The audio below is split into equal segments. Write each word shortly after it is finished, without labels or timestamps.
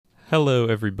Hello,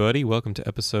 everybody. Welcome to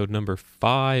episode number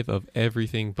 5 of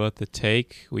Everything But the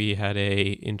Take. We had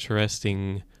a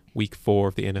interesting week 4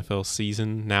 of the NFL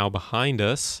season now behind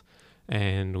us,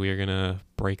 and we are going to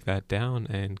break that down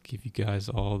and give you guys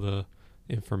all the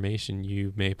information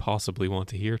you may possibly want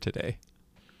to hear today.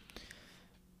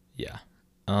 Yeah.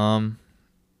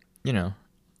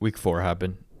 Week 4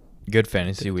 happened. Good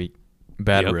fantasy week.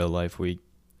 Bad Yep. real life week.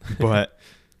 But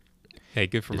Hey,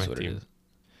 good for is my what it team. is.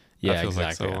 Yeah, That feels exactly.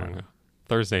 like so I long don't know. ago.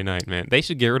 Thursday night, man. They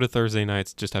should get rid of Thursday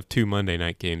nights, just have 2 Monday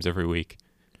night games every week.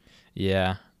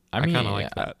 Yeah. I kind of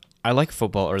like that. I like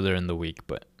football earlier in the week,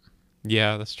 but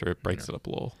Yeah, that's true. It breaks it up a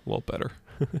little better.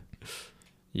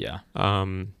 yeah.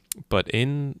 But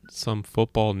in some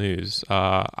football news,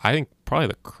 I think probably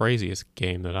the craziest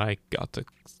game that I got to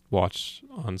watch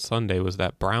on Sunday was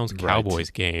that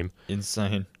Browns-Cowboys game.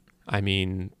 Insane. I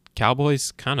mean,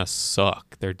 Cowboys kind of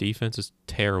suck. Their defense is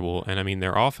terrible, and I mean,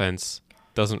 their offense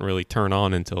doesn't really turn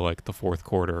on until like the fourth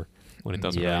quarter when it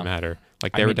doesn't really matter.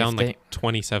 Like they were down like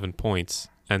 27 points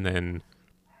and then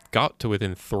got to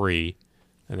within 3,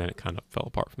 and then it kind of fell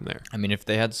apart from there. I mean, if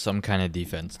they had some kind of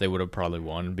defense, they would have probably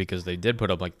won because they did put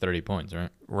up like 30 points, right?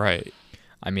 Right.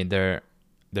 I mean, they're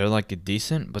like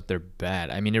decent, but they're bad.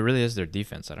 I mean, it really is their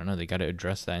defense. I don't know. They got to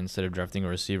address that instead of drafting a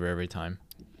receiver every time.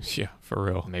 Yeah, for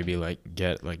real. Maybe like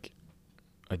get like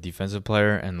a defensive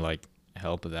player and like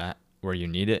help that where you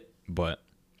need it. But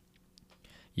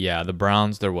yeah, the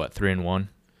Browns, they're what, 3-1?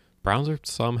 Browns are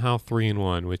somehow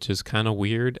 3-1, which is kind of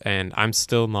weird, and I'm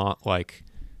still not like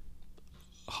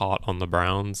hot on the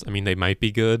Browns. I mean, they might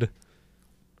be good.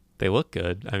 They look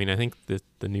good. I mean, I think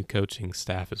the new coaching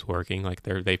staff is working. Like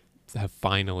they have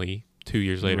finally 2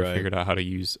 years later Right. figured out how to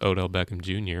use Odell Beckham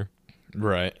Jr.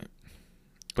 Right.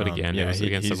 But again, it was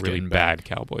against a really bad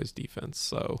Cowboys defense.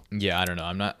 So Yeah, I don't know.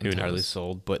 I'm not Who entirely knows?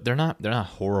 sold, but they're not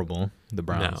horrible, the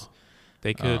Browns. no,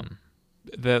 they could.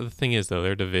 The thing is, though,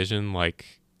 their division,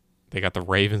 like they got the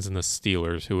Ravens and the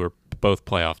Steelers, who are both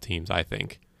playoff teams, I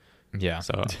think. Yeah.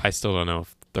 So I still don't know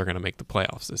if they're going to make the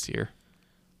playoffs this year.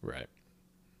 Right.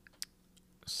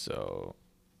 So,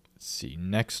 let's see.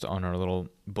 Next on our little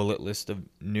bullet list of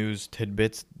news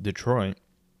tidbits, Detroit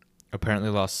apparently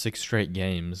lost 6 straight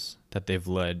games that they've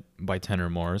led by 10 or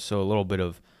more. So a little bit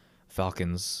of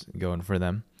Falcons going for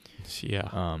them.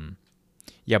 Yeah.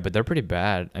 Yeah, but they're pretty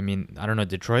bad. I mean, I don't know.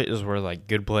 Detroit is where like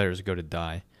good players go to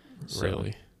die. So,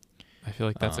 Really. I feel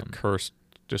like that's a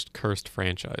cursed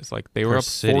franchise. Like they Cursed were up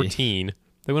city. 14.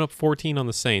 They went up 14 on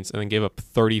the Saints and then gave up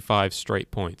 35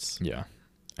 straight points. Yeah.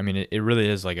 I mean, it really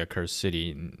is like a cursed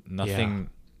city.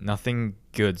 Nothing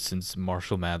good since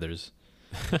Marshall Mathers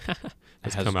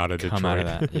has come out of Detroit.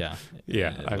 that. Yeah.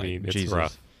 Yeah, I Like, mean, it's Jesus.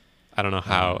 rough. I don't know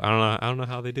how. I don't know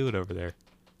how they do it over there.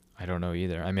 I don't know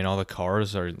either. I mean, all the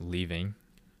cars are leaving.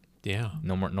 Yeah.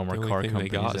 No more The only car thing they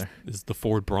companies got there. is the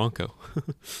Ford Bronco.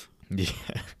 Yeah.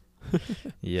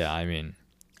 Yeah, I mean,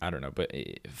 I don't know, but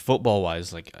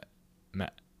football-wise, like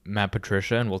Matt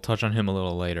Patricia, and we'll touch on him a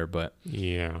little later, but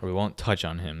Yeah. or we won't touch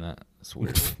on him. That's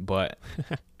weird. But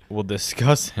we'll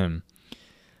discuss him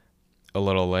a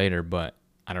little later, but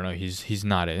I don't know. He's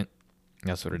not it.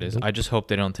 That's what it is. Nope. I just hope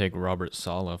they don't take Robert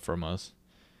Saleh from us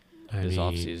this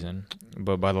offseason.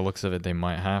 But by the looks of it, they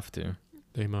might have to.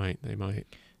 They might.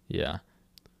 Yeah.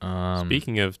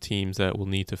 Speaking of teams that will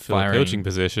need to fill a firing- coaching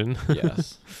position.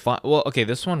 Yes. Well, okay,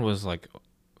 this one was like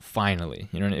finally.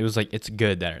 You know, it was like it's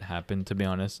good that it happened, to be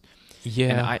honest.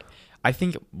 Yeah. And I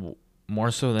think more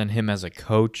so than him as a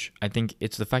coach, I think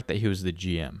it's the fact that he was the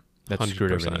GM that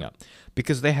screwed 100%. everything up.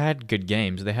 Because they had good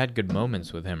games, they had good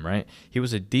moments with him, right? He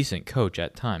was a decent coach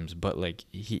at times, but like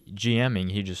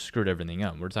GMing, he just screwed everything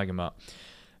up. We're talking about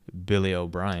Billy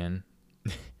O'Brien,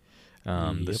 the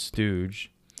Yep.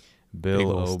 Stooge, Big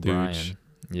Bill ol' O'Brien. Stooge.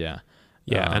 Yeah.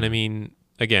 Yeah, and I mean,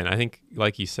 again, I think,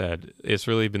 like you said, it's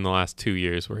really been the last 2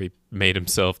 years where he made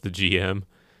himself the GM,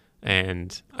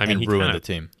 and I mean, and he ruined the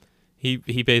team. He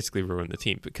basically ruined the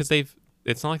team because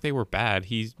it's not like they were bad.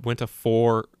 He went to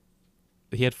 4.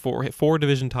 He had four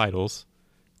division titles,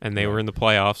 and they were in the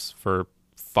playoffs for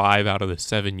 5 out of the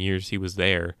 7 years he was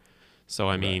there. So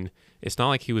I mean, it's not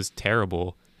like he was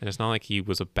terrible, and it's not like he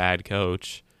was a bad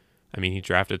coach. I mean, he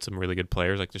drafted some really good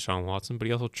players like Deshaun Watson, but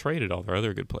he also traded all their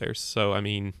other good players. So I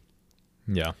mean,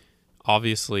 Yeah.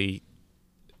 obviously,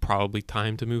 probably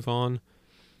time to move on.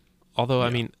 Although I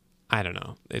Yeah. mean, I don't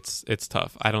know. It's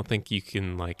tough. I don't think you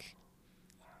can like.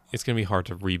 It's gonna be hard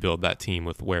to rebuild that team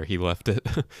with where he left it,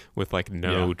 with like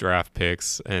no draft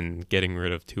picks and getting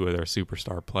rid of 2 of their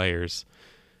superstar players.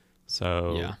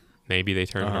 So maybe they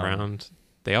turn it around.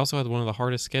 They also had one of the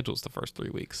hardest schedules the first 3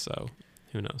 weeks. So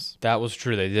who knows? That was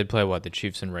true. They did play the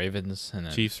Chiefs and Ravens, and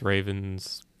then Chiefs,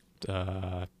 Ravens,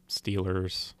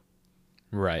 Steelers.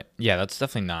 Right. Yeah, that's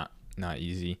definitely not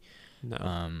easy.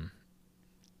 No.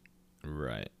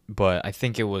 Right. But I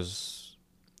think it's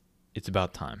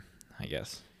about time, I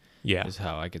guess. Yeah. Is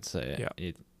how I could say it.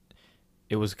 Yeah.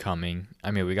 It was coming.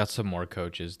 I mean, we got some more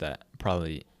coaches that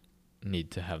probably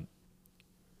need to have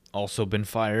also been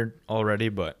fired already,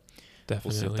 but Definitely.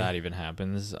 we'll see if that even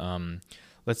happens.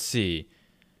 Let's see.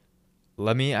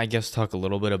 Let me, I guess, talk a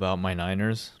little bit about my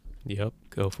Niners. Yep.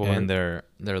 Go for And it.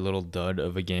 their little dud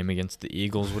of a game against the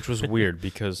Eagles, which was weird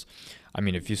because, I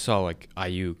mean, if you saw like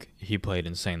Ayuk, he played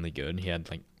insanely good. He had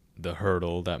like the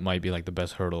hurdle that might be like the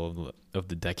best hurdle of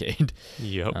the decade,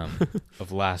 Yep.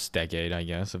 of last decade, I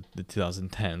guess, of the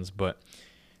 2010s. But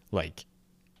like,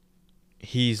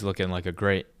 he's looking like a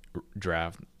great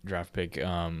draft pick.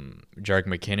 Jerick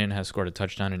McKinnon has scored a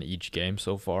touchdown in each game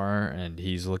so far, and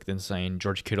he's looked insane.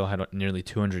 George Kittle had nearly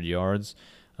 200 yards,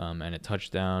 and a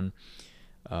touchdown.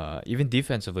 Even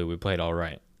defensively, we played all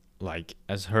right. Like,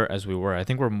 as hurt as we were, I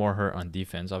think we're more hurt on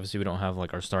defense. Obviously, we don't have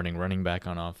like our starting running back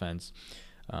on offense.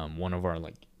 One of our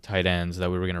like tight ends that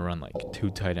we were gonna run like 2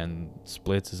 tight end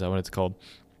splits. Is that what it's called?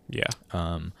 Yeah.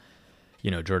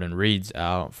 Jordan Reed's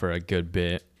out for a good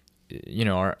bit.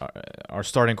 Our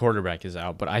starting quarterback is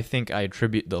out, but I think I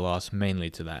attribute the loss mainly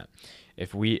to that.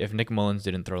 If Nick Mullins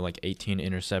didn't throw like 18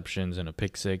 interceptions and a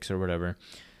pick six or whatever,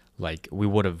 like, we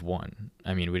would have won.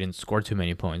 I mean, we didn't score too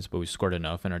many points, but we scored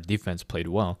enough, and our defense played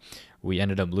well. We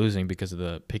ended up losing because of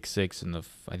the pick six in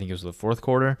I think it was the fourth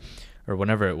quarter or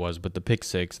whenever it was, but the pick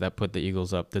six, that put the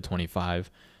Eagles up to 25.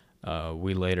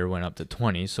 We later went up to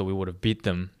 20, so we would have beat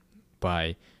them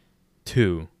by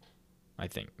 2, I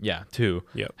think. Yeah, 2,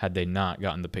 Yep. had they not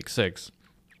gotten the pick six.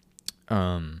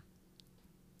 And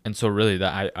so really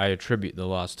that I attribute the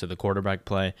loss to the quarterback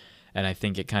play, and I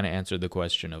think it kind of answered the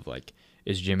question of like,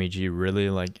 is Jimmy G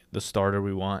really like the starter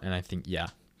we want? And I think yeah,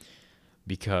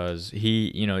 because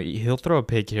he'll throw a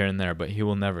pick here and there, but he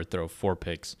will never throw 4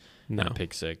 picks and a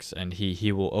pick six, and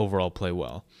he will overall play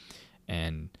well.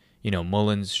 And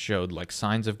Mullins showed like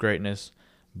signs of greatness,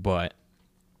 but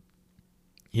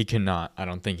he cannot. I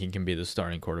don't think he can be the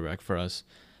starting quarterback for us.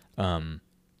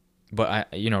 But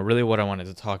really what I wanted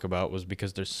to talk about was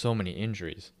because there's so many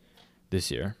injuries this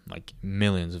year, like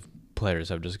millions of players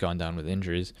have just gone down with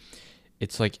injuries.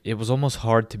 It's like it was almost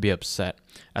hard to be upset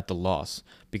at the loss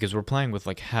because we're playing with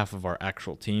like half of our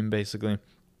actual team basically,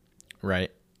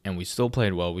 right? And we still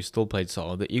played well. We still played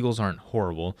solid. The Eagles aren't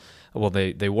horrible. Well,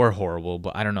 they were horrible,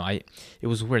 but I don't know. It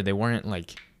was weird. They weren't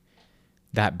like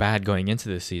that bad going into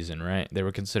the season, right? They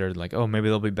were considered like, oh, maybe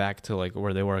they'll be back to like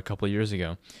where they were a couple of years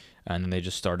ago, and then they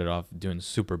just started off doing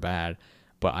super bad.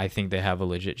 But I think they have a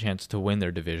legit chance to win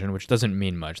their division, which doesn't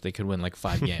mean much. They could win like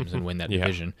 5 games and win that Yeah.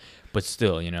 division. But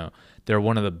still, they're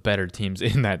one of the better teams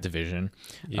in that division.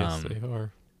 Yes, they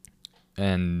are.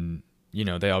 And,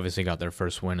 they obviously got their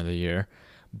first win of the year.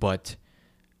 But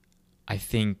I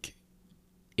think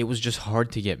it was just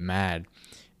hard to get mad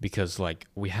because, like,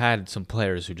 we had some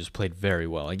players who just played very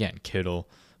well. Again, Kittle,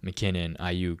 McKinnon,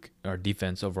 Ayuk, our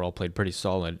defense overall played pretty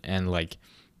solid. And, like,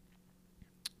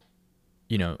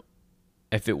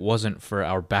 if it wasn't for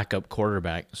our backup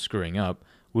quarterback screwing up,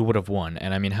 we would have won.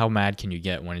 And I mean, how mad can you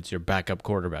get when it's your backup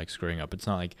quarterback screwing up? It's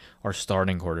not like our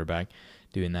starting quarterback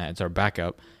doing that. It's our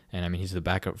backup. And I mean, he's the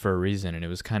backup for a reason. And it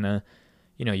was kind of,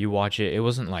 you watch it. It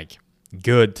wasn't like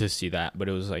good to see that, but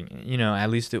it was like, at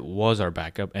least it was our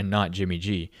backup and not Jimmy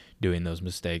G doing those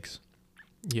mistakes.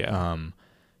 Yeah.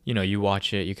 You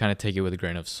watch it, you kind of take it with a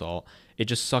grain of salt. It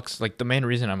just sucks. Like, the main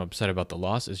reason I'm upset about the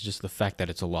loss is just the fact that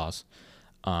it's a loss.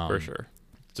 For sure.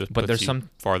 Just but puts there's you some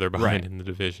farther behind right. in the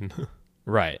division.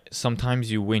 Right.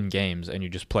 Sometimes you win games and you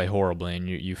just play horribly and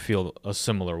you feel a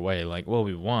similar way. Like, well,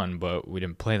 we won, but we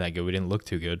didn't play that good. We didn't look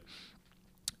too good.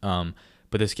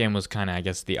 But this game was kind of, I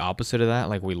guess, the opposite of that.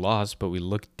 Like, we lost, but we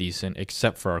looked decent,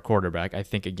 except for our quarterback. I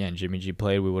think, again, Jimmy G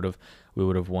played. We would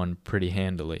have won pretty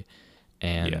handily.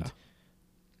 And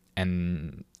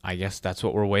I guess that's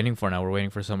what we're waiting for now. We're waiting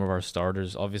for some of our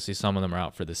starters. Obviously, some of them are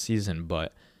out for the season,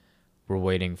 but we're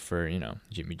waiting for,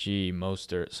 Jimmy G,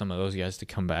 Mostert, some of those guys to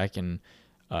come back. And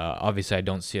obviously, I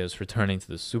don't see us returning to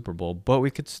the Super Bowl, but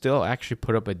we could still actually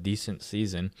put up a decent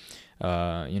season. We've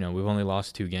only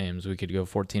lost 2 games. We could go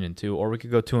 14-2, or we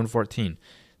could go 2-14.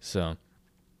 So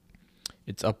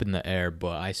it's up in the air,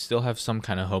 but I still have some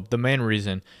kind of hope. The main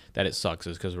reason that it sucks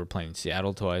is because we're playing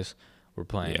Seattle twice. We're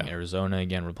playing Arizona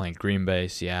again. We're playing Green Bay,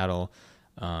 Seattle,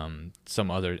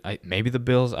 some other, maybe the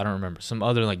Bills. I don't remember. Some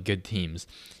other like good teams.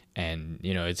 And,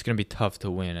 it's going to be tough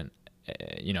to win, and,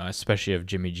 especially if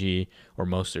Jimmy G or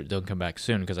Mostert don't come back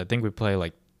soon, because I think we play,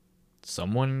 like,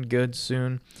 someone good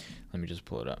soon. Let me just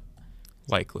pull it up.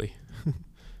 Likely.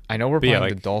 I know we're But yeah, playing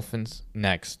the like- Dolphins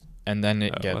next, and then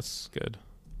it Oh, gets that's good.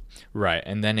 right,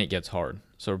 and then it gets hard.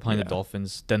 So we're playing the Yeah.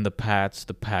 Dolphins, then the Pats,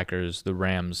 the Packers, the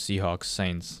Rams, Seahawks,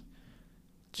 Saints.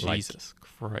 Like- Jesus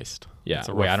Christ. Yeah, That's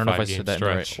a wait, rough I don't know if I 5-game said that in the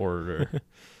right stretch. order.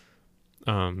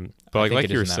 But I like think like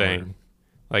it you were is in that order. saying,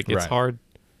 like it's Right. hard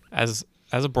as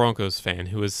a Broncos fan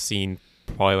who has seen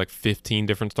probably like 15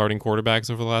 different starting quarterbacks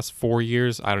over the last 4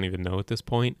 years. I don't even know at this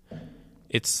point.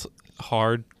 It's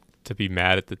hard to be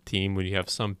mad at the team when you have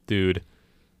some dude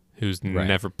who's Right.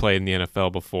 never played in the NFL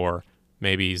before.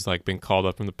 Maybe he's like been called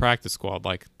up from the practice squad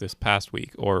like this past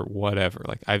week or whatever.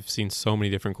 Like I've seen so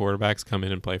many different quarterbacks come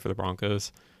in and play for the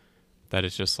Broncos that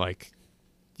it's just like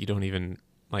you don't even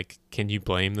like, can you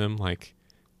blame them? Like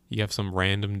you have some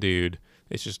random dude.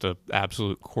 It's just a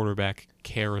absolute quarterback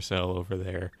carousel over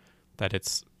there that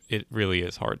it really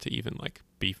is hard to even like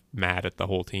be mad at the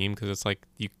whole team because it's like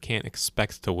you can't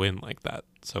expect to win like that.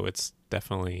 So it's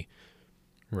definitely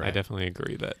Right. I definitely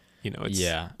agree that, it's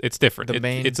Yeah. it's different. The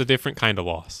main- It's a different kind of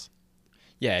loss.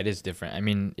 Yeah, it is different. I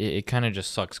mean, it kind of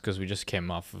just sucks because we just came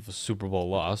off of a Super Bowl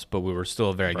loss, but we were still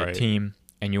a very good Right. team,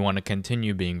 and you want to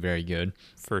continue being very good.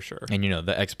 For sure. And,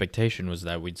 the expectation was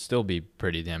that we'd still be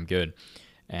pretty damn good.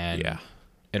 And Yeah.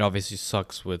 it obviously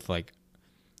sucks with, like,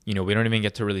 we don't even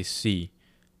get to really see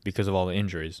because of all the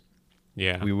injuries.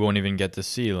 Yeah. We won't even get to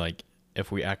see, like,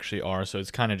 if we actually are. So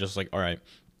it's kind of just like, all right,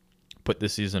 put the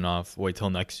season off, wait till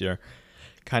next year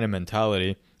kind of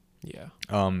mentality. Yeah.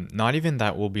 Not even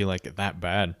that we'll be, like, that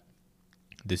bad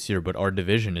this year, but our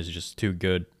division is just too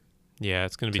good. Yeah,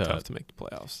 it's going to be to- tough to make the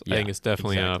playoffs. Yeah, I think it's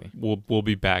definitely exactly. we'll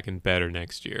be back and better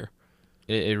next year.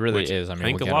 It really Which is. I mean, I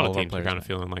think we'll a get lot all of our teams are players kind of back.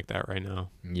 feeling like that right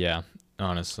now. Yeah,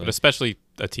 honestly. But especially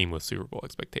a team with Super Bowl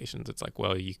expectations. It's like,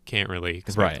 well, you can't really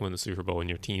expect Right. to win the Super Bowl when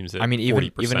your team's at I mean,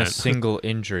 40%. even a single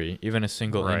injury,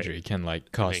 Right. injury can, like,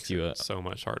 It cost makes you it so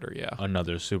much harder. Yeah,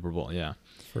 another Super Bowl. Yeah,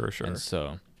 for sure. and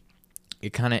so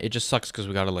it just sucks because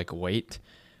we gotta, like, wait.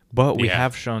 But we Yeah.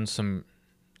 have shown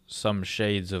some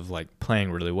shades of, like,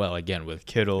 playing really well again with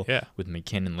Kittle, Yeah. with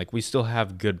McKinnon. Like, we still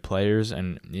have good players,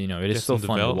 and it is Get still some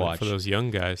fun to development watch. for those young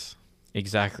guys.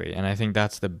 Exactly, and I think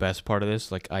that's the best part of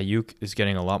this. Like, Ayuk is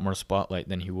getting a lot more spotlight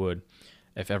than he would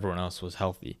if everyone else was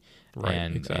healthy. Right,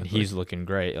 and exactly. he's looking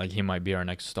great. Like, he might be our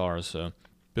next star. So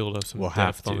Build up some We'll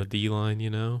have depth on to. the D line.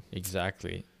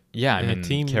 exactly, yeah. I And mean,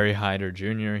 team- Kerry Hyder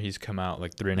Jr. He's come out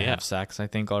like 3.5 Yeah. sacks, I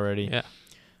think, already. Yeah,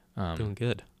 doing Um,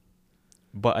 good.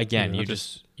 but again, You know, you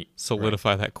just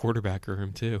Solidify that quarterback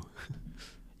room too.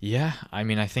 yeah. I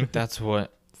mean, I think that's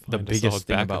what the Find a biggest solid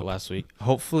thing about backup. last week.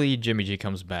 Hopefully, Jimmy G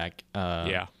comes back.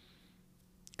 Yeah,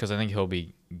 Because I think he'll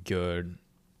be good,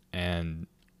 and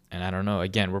I don't know.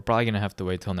 Again, we're probably gonna have to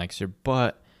wait till next year.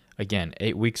 But again,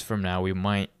 8 weeks from now, we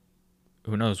might.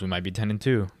 Who knows? We might be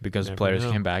 10-2 because Never players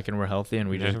know. came back and we're healthy, and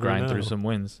we just Never grind through know. some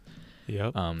wins.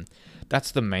 yep.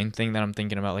 That's the main thing that I'm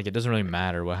thinking about. Like, it doesn't really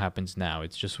matter what happens now.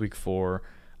 It's just week 4.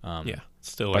 Yeah,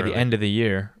 still By early. the end of the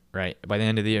year, right? By the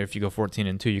end of the year, if you go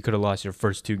 14-2, you could have lost your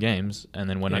first 2 games and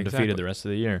then went Yeah, undefeated exactly. the rest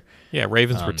of the year. Yeah,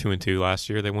 Ravens were Um, 2-2 last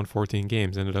year. They won 14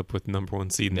 games, ended up with number 1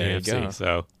 seed in the There you AFC. go.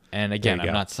 So And again, There you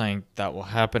I'm go. not saying that will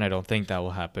happen. I don't think that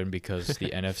will happen because the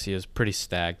NFC is pretty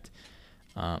stacked.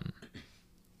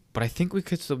 But I think we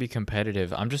could still be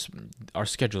competitive. Our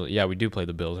schedule. Yeah, we do play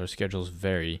the Bills. Our schedule is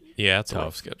very, yeah, it's a Tough.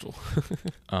 rough schedule.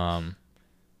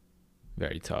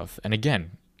 very tough. And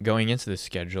again, going into this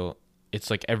schedule, it's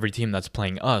like every team that's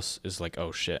playing us is like,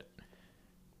 oh shit,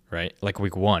 right? Like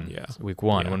week 1. Yeah. Week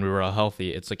 1 Yeah. when we were all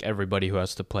healthy, it's like everybody who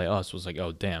has to play us was like,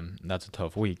 oh damn, that's a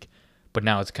tough week. But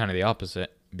now it's kind of the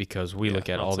opposite because we Yeah, look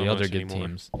at not all so the other much good anymore.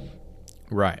 teams,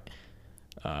 right?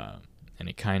 And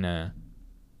it kind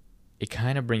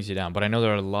of brings you down. But I know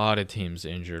there are a lot of teams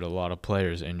injured, a lot of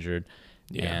players injured,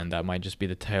 Yeah, and that might just be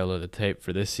the tail of the tape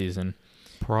for this season.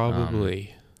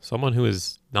 probably someone who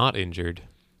is not injured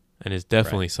and is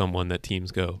definitely someone that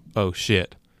teams go, oh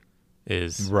shit,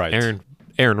 is Right. Aaron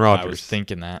I was Rodgers.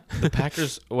 thinking that the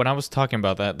Packers. When I was talking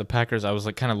about that, the Packers, I was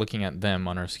like kind of looking at them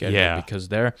on our schedule Yeah. because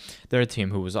they're a team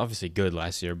who was obviously good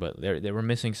last year, but they were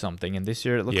missing something, and this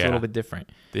year it looks a Yeah. little bit different.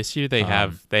 This year they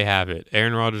have it.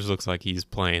 Aaron Rodgers looks like he's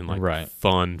playing like Right.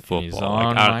 fun football. He's Like,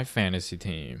 on my fantasy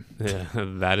team. yeah,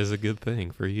 that is a good thing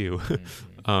for you.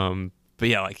 But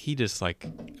yeah, like he just like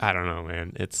I don't know,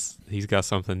 man. He's got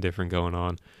something different going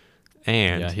on,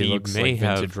 and Yeah, he looks may like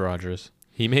vintage have Rodgers.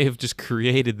 he may have just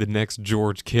created the next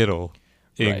George Kittle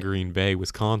in Right. Green Bay,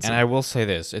 Wisconsin. And I will say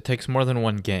this: it takes more than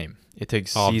one game. It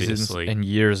takes seasons Obviously. and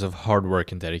years of hard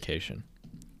work and dedication.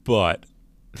 But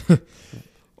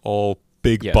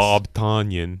Big Yes. Bob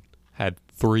Tonyan had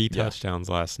 3 Yeah. touchdowns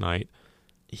last night.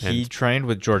 He And- trained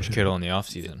with George Kittle in the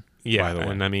offseason. Yeah, by the way.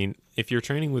 and I mean, if you're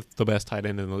training with the best tight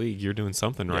end in the league, you're doing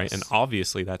something right, Yes. and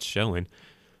obviously that's showing.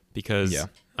 Because Yeah.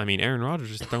 I mean, Aaron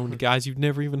Rodgers is throwing to guys you've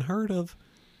never even heard of,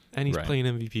 and he's Right. playing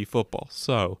MVP football.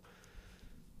 So,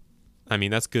 I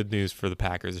mean, that's good news for the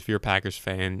Packers. If you're a Packers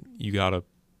fan, you got a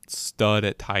stud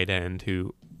at tight end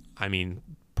who, I mean,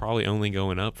 probably only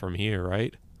going up from here,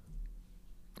 right?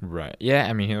 Right. Yeah,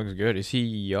 I mean, he looks good. Is he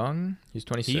young? He's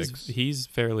 26. He's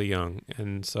fairly young,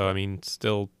 and so I mean,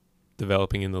 still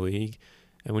developing in the league.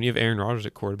 And when you have Aaron Rodgers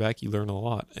at quarterback, you learn a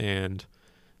lot. And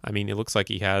I mean, it looks like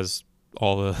he has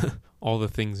all the all the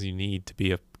things you need to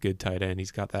be a good tight end.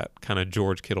 He's got that kind of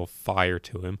George Kittle fire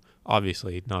to him.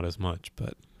 Obviously, not as much,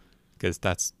 but because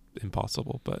that's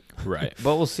impossible. But Right.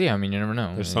 But we'll see. I mean, you never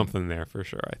know. there's something there for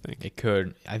sure, I think. It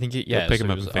could. I think it, They'll yeah. pick So him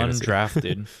he up was in fantasy.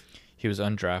 undrafted. He was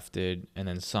undrafted and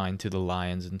then signed to the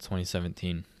Lions in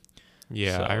 2017.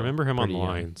 Yeah, So, I remember him on the pretty young.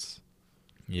 Lions.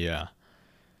 Yeah.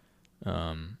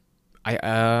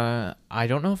 I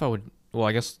don't know if I would. Well,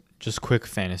 I guess just quick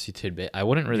fantasy tidbit. I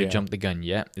wouldn't really Yeah. jump the gun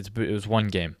yet. It was one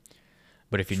game,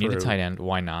 but if you need a True. tight end,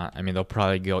 why not? I mean, they'll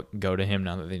probably go to him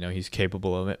now that they know he's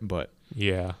capable of it. But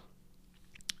Yeah.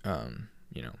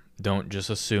 don't just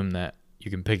assume that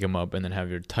you can pick him up and then have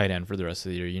your tight end for the rest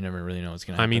of the year. You never really know what's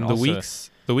gonna I happen. mean, Also,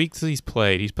 the weeks he's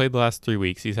played the last 3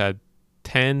 weeks. He's had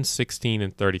 10, 16,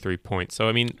 and 33 points. So,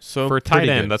 I mean, So for a tight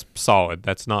pretty end, good. that's solid.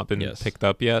 That's not been Yes. picked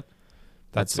up yet.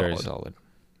 that's very solid. solid.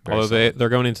 Very Although solid. they're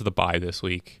going into the bye this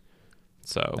week.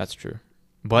 So, That's true.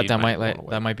 But You that might might wanna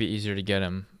that wait. might be easier to get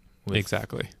him with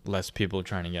exactly. less people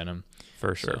trying to get him.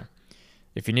 For sure. So,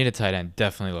 if you need a tight end,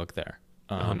 definitely look there.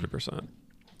 100%.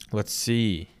 Let's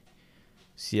see.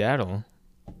 Seattle.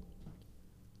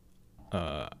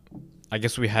 I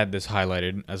guess we had this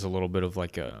highlighted as a little bit of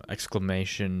like a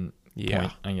exclamation Yeah.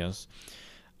 point, I guess.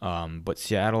 But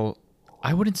Seattle,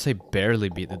 I wouldn't say barely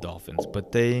beat the Dolphins,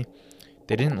 but they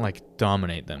didn't like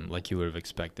dominate them like you would have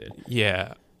expected.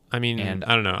 Yeah. I mean, And-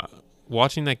 I don't know.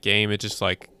 Watching that game, it just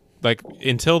like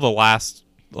until the last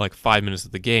 5 minutes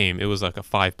of the game, it was like a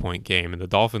 5-point game, and the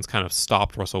Dolphins kind of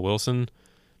stopped Russell Wilson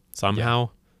somehow.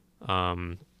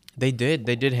 They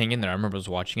did hang in there. I remember I was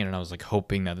watching it and I was like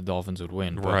hoping that the Dolphins would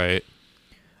win. But, Right.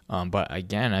 But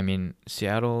again, I mean,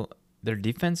 Seattle, their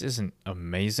defense isn't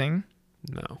amazing.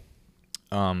 No.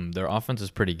 Their offense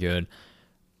is pretty good.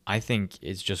 I think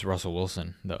it's just Russell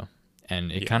Wilson though,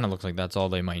 and it Yeah. kind of looks like that's all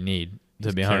they might need. To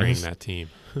He's be carrying honest, that team.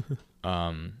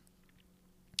 I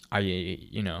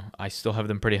still have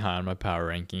them pretty high on my power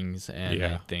rankings, and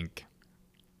Yeah.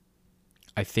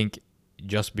 I think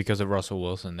just because of Russell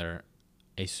Wilson, they're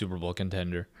a Super Bowl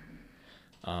contender.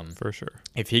 For sure.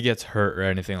 If he gets hurt or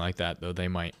anything like that, though, they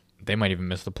might even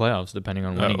miss the playoffs depending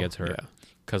on when he gets hurt. Yeah.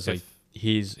 Because If- like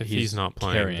he's If he's not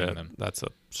playing, carrying them. that's a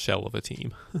shell of a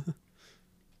team.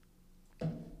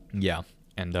 Yeah,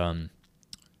 and do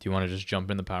you want to just jump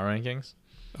in the power rankings?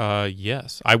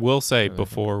 Yes. I will say Okay.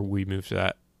 before we move to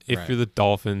that, if Right. you're the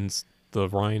Dolphins, the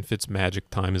Ryan Fitzmagic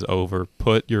time is over.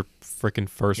 Put your freaking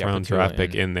first Yeah, round put Tua draft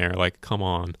pick in. in there. Like, come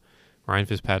on. Ryan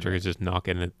Fitzpatrick is just not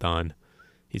getting it done.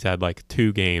 He's had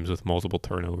 2 games with multiple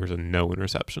turnovers and no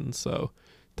interceptions. So,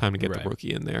 time to get Right. the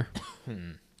rookie in there.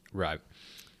 Right.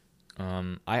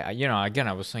 Again,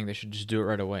 I was saying they should just do it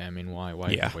right away. I mean, why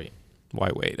Yeah. wait? Why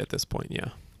wait at this point? Yeah.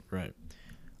 Right.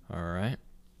 All right.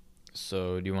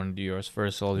 So, do you want to do yours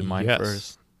first? I'll do mine Yes.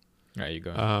 first. All right, you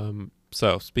go.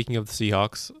 So, speaking of the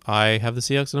Seahawks, I have the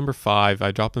Seahawks at number 5.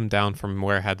 I dropped them down from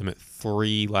where I had them at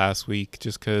 3 last week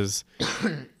just because,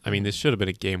 I mean, this should have been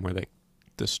a game where they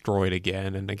destroyed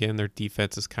again. And again, their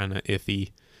defense is kind of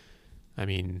iffy. I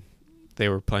mean, they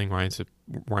were playing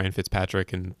Ryan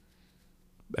Fitzpatrick and,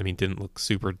 I mean, didn't look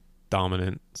super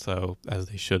dominant, so as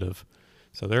they should have.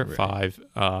 So they're at Right. 5.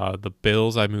 The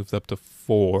Bills, I moved up to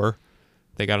 4.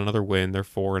 They got another win. They're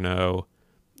 4-0.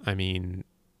 I mean,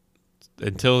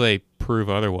 until they prove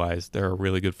otherwise, they're a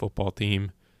really good football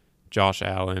team. Josh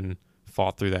Allen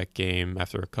fought through that game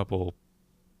after a couple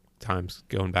times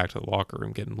going back to the locker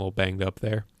room, getting a little banged up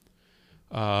there.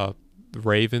 The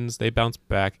Ravens, they bounced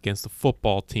back against the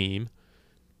football team.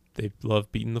 They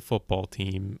love beating the football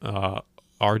team.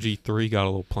 RG3 got a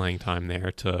little playing time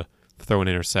there to throw an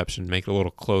interception, make it a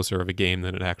little closer of a game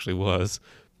than it actually was.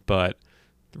 But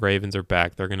the Ravens are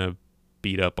back. They're going to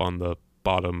beat up on the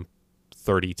bottom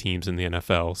 30 teams in the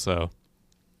NFL, so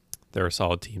they're a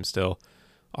solid team still.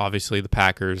 Obviously, the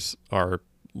Packers are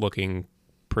looking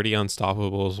pretty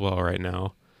unstoppable as well right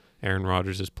now. Aaron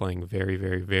Rodgers is playing very,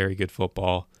 very, very good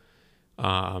football.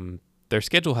 Their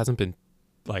schedule hasn't been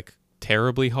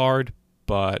terribly hard,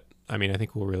 but I mean, I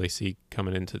think we'll really see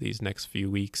coming into these next few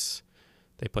weeks.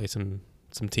 They play some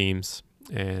teams,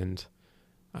 and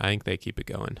I think they keep it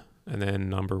going. And then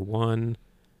number 1,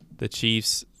 the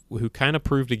Chiefs, who kind of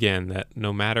proved again that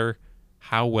no matter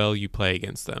how well you play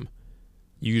against them,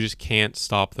 you just can't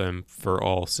stop them for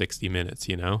all 60 minutes,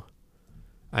 you know?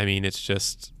 I mean, it's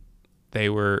just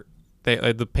the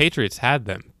Patriots had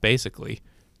them basically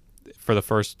for the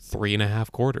first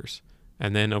 3.5 quarters.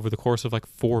 And then over the course of like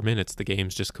 4 minutes, the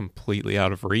game's just completely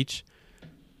out of reach.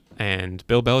 And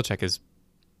Bill Belichick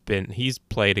he's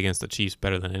played against the Chiefs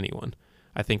better than anyone.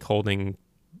 I think holding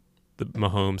the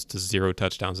Mahomes to 0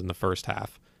 touchdowns in the first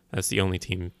half, that's the only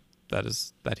team that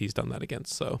he's done that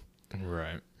against. So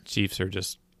Right. Chiefs are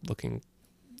just looking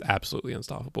absolutely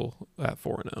unstoppable at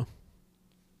 4-0.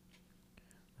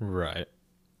 Right.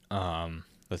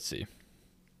 Let's see.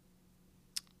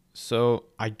 So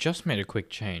I just made a quick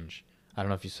change. I don't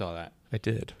know if you saw that, I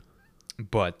did.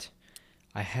 but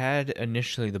I had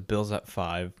initially the Bills at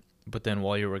 5, but then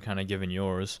while you were kind of giving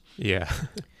yours, Yeah.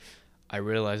 I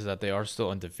realized that they are still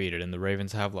undefeated, and the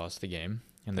Ravens have lost the game,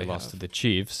 and they lost to the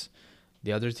Chiefs.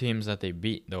 The other teams that they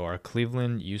beat, though, are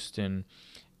Cleveland, Houston,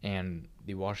 and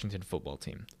the Washington football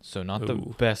team. So not the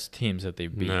Ooh. best teams that they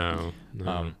beat. No.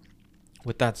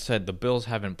 With that said, the Bills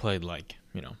haven't played like,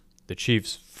 the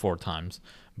Chiefs 4 times,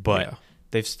 but Yeah.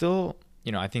 they've still,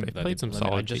 I think They that played some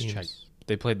solid I just teams. checked.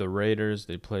 They played the Raiders,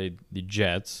 they played the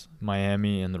Jets,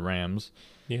 Miami, and the Rams.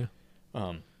 Yeah.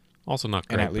 Um, Also not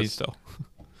And great, at but least- still.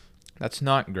 That's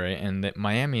not great. And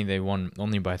Miami, they won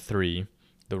only by 3.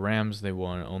 The Rams, they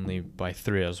won only by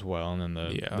 3 as well. And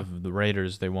then the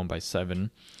Raiders, they won by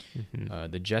 7.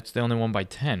 Mhm. The Jets, they only won by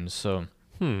 10. So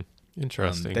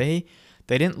Interesting. they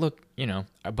didn't look,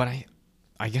 but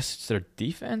I guess it's their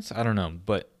defense. I don't know.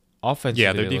 But offensively,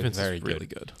 yeah, their they look defense very is really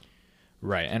good.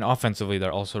 Right. And offensively,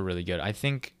 they're also really good. I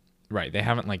think, right, they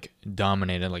haven't like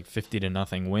dominated like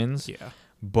 50-0 wins. Yeah.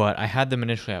 But I had them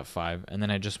initially at 5, and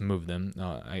then I just moved them.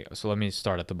 So let me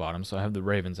start at the bottom. So I have the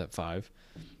Ravens at 5,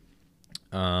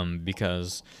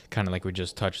 because kind of like we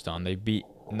just touched on, they beat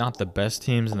not the best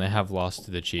teams, and they have lost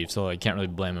to the Chiefs, so I can't really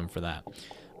blame them for that.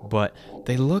 But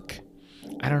they look,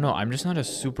 I don't know, I'm just not a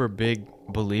super big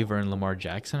believer in Lamar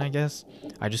Jackson, I guess.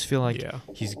 I just feel like Yeah.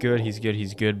 he's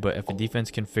good, but if a defense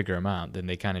can figure him out, then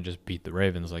they kind of just beat the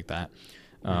Ravens like that.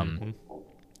 Mhm.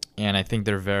 And I think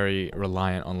they're very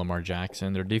reliant on Lamar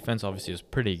Jackson. Their defense obviously is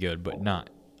pretty good, but not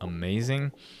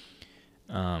amazing.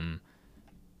 And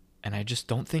I just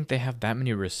don't think they have that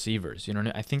many receivers. You know what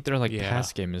I mean? I think their Yeah.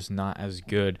 pass game is not as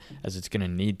good as it's gonna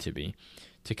need to be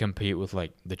to compete with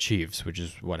like the Chiefs, which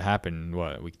is what happened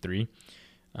week 3.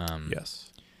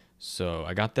 Yes. So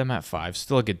I got them at 5.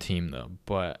 Still a good team though,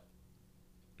 but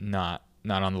not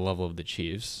on the level of the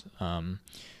Chiefs.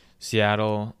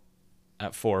 Seattle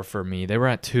at 4 for me. They were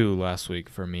at 2 last week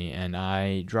for me, and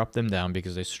I dropped them down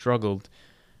because they struggled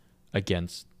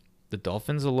against the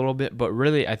Dolphins a little bit, but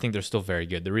really I think they're still very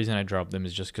good. The reason I dropped them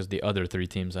is just because the other 3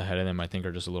 teams ahead of them I think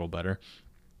are just a little better.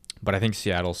 But I think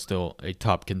Seattle's still a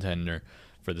top contender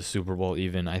for the Super Bowl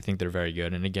even. I think they're very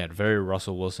good. And again, very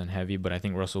Russell Wilson heavy, but I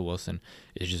think Russell Wilson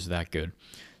is just that good.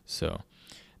 So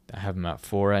I have them at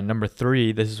 4. At number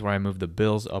 3, this is where I moved the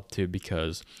Bills up to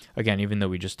because, again, even though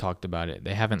we just talked about it,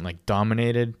 they haven't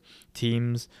dominated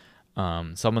teams.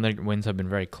 Some of their wins have been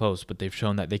very close, but they've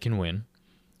shown that they can win,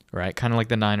 right? Kind of like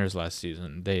the Niners last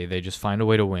season. They just find a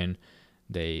way to win.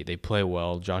 They play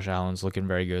well. Josh Allen's looking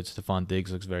very good. Stephon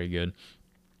Diggs looks very good.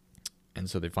 And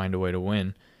so they find a way to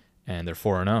win, and they're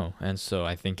 4-0. And so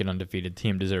I think an undefeated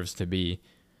team deserves to be,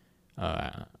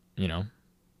 up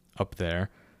there.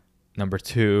 Number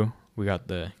 2, we got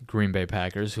the Green Bay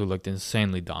Packers, who looked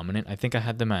insanely dominant. I think I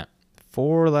had them at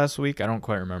 4 last week. I don't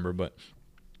quite remember, but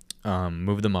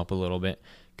moved them up a little bit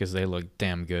because they look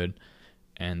damn good.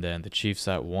 And then the Chiefs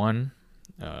at 1.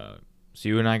 So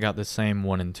you and I got the same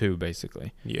 1 and 2,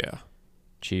 basically. Yeah.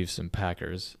 Chiefs and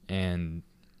Packers. And,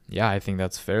 yeah, I think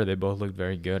that's fair. They both look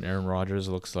very good. Aaron Rodgers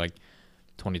looks like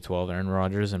 2012 Aaron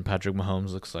Rodgers, and Patrick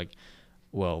Mahomes looks like,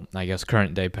 well, I guess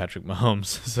current day Patrick Mahomes.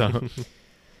 So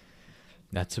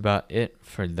that's about it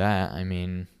for that. I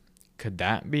mean, could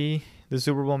that be the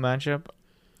Super Bowl matchup?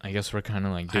 I guess we're kind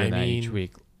of doing that each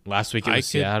week. Last week it was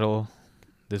Seattle.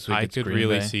 This week it's Green Bay. I could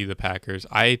really see the Packers.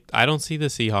 I don't see the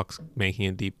Seahawks making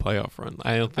a deep playoff run.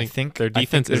 I think their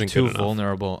defense isn't too good enough.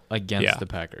 vulnerable against the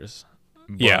Packers.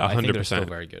 But yeah, 100%. I think they're still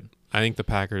very good. I think the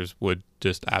Packers would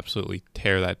just absolutely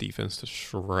tear that defense to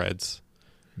shreds.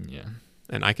 Yeah.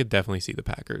 And I could definitely see the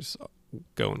Packers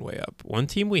going way up. One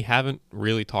team we haven't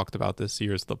really talked about this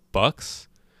year is the Bucks.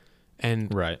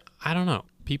 And right. I don't know.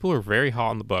 People are very hot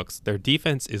on the Bucks. Their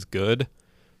defense is good.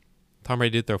 Tom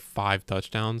Brady did throw 5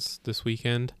 touchdowns this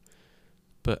weekend,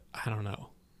 but I don't know.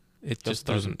 It just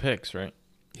doesn't. Picks, right?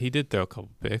 He did throw a couple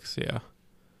picks, yeah.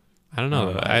 I don't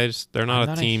know. They're not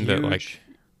a team that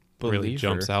really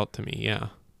jumps believer. out to me. Yeah.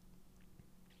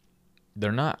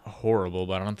 They're not horrible,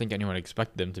 but I don't think anyone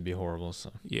expected them to be horrible.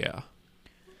 So Yeah.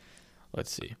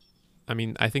 let's see. I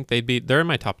mean, I think they're in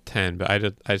my top 10, but I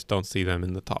just don't see them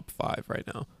in the top 5 right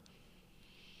now.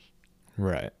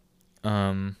 Right.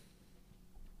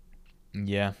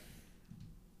 Yeah.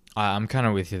 I'm kind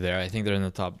of with you there. I think they're in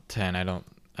the top 10. I don't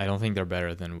think they're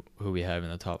better than who we have in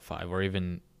the top 5 or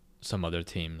even some other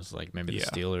teams like maybe the Yeah.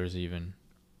 Steelers even.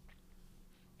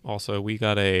 Also, we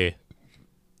got a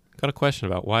question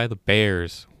about why the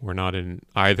Bears were not in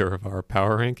either of our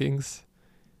power rankings.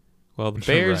 Well, the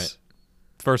Bears, Right.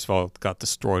 first of all, got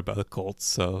destroyed by the Colts,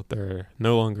 so they're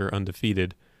no longer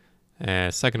undefeated.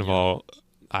 Second of Yeah. all,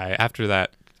 after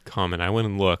that comment, I went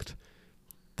and looked.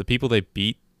 The people they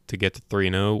beat to get to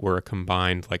 3-0 were a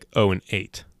combined like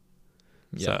 0-8.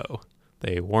 Yeah. So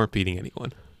they weren't beating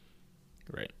anyone.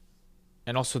 Right.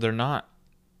 And also they're not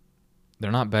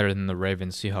better than the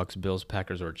Ravens, Seahawks, Bills,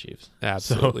 Packers, or Chiefs.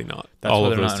 Absolutely not. that's All why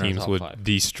of they're those not in our teams top would 5.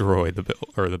 destroy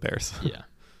the Bears.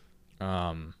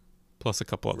 Yeah. Plus a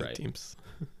couple other Right. teams.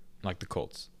 Like the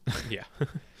Colts. Yeah.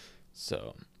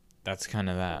 So that's kind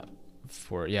of that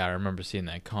I remember seeing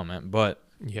that comment. But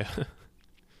Yeah.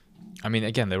 I mean,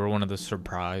 again, they were one of the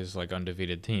surprise like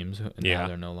undefeated teams, and Yeah. now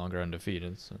they're no longer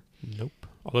undefeated. So Nope.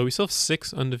 Although we still have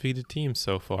 6 undefeated teams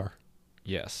so far.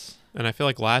 yes. And I feel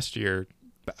like last year,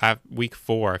 week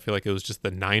 4, I feel like it was just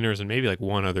the Niners and maybe like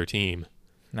one other team.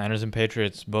 Niners and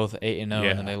Patriots both 8-0,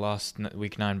 Yeah. and then they lost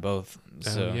week 9 both.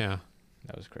 So Yeah.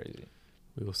 that was crazy.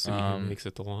 We will see who makes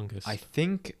it the longest. I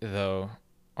think though,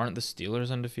 aren't the Steelers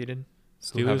undefeated?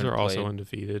 Steelers are also played,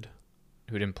 undefeated.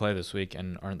 who didn't play this week,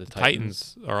 and aren't the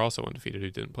Titans are also undefeated who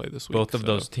didn't play this week. Both of so-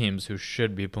 those teams who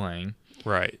should be playing,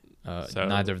 Right. So-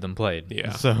 neither of them played.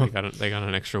 Yeah. So They got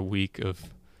an extra week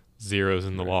of zeros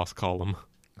in the Right. loss column.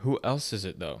 who else is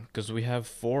it though? Because we have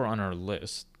 4 on our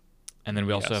list, and then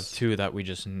we also have Yes. 2 that we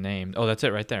just named. Oh, that's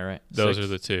it right there, right? Those 6. are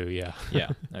the 2, yeah. Yeah.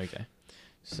 Okay.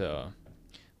 So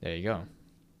there you go.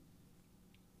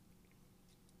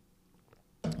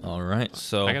 All right.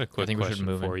 So I got a quick think we should question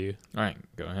move for in. you. All right,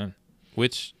 go ahead.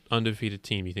 Which undefeated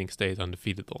team you think stays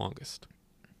undefeated the longest?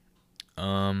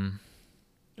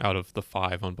 Out of the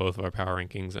 5 on both of our power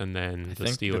rankings, and then I the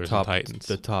think Steelers the top, and Titans.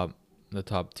 the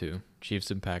top 2,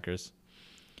 Chiefs and Packers.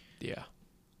 Yeah.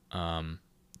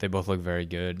 They both look very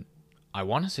good. I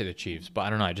want to say the Chiefs, but I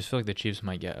don't know. I just feel like the Chiefs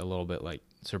might get a little bit like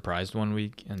surprised one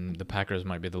week, and the Packers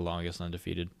might be the longest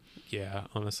undefeated. Yeah,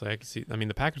 honestly, I can see. I mean,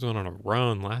 the Packers went on a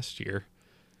run last year,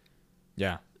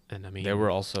 Yeah, and I mean, they were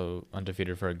also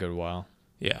undefeated for a good while,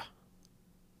 Yeah,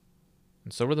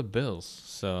 and so were the Bills.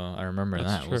 So I remember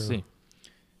That's that. We'll true. see.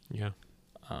 yeah.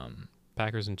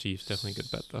 Packers and Chiefs definitely a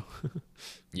good bet though.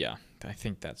 Yeah, I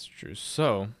think that's true.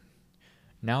 So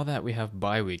now that we have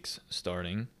bye weeks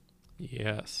starting,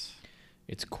 Yes.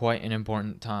 it's quite an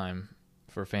important time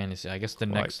for fantasy. I guess the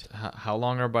Quite. next how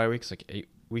long are bye weeks? Like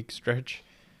 8-week stretch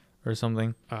or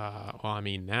something. Well, I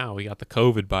mean, now we got the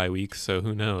COVID bye week, so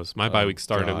who knows? My bye Oh, week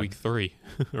started at God. week 3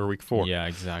 or week 4. Yeah,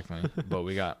 exactly. But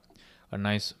we got a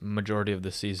nice majority of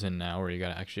the season now where you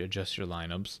got to actually adjust your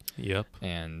lineups. Yep.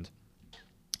 And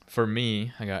for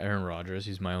me, I got Aaron Rodgers.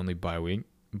 He's my only bye week,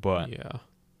 but Yeah.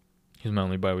 he's my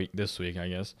only bye week this week, I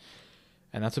guess.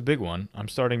 And that's a big one. I'm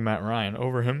starting Matt Ryan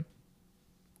over him.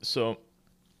 So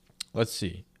let's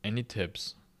see. Any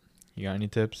tips? You got any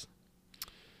tips?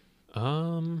 I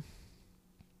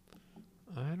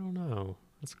don't know.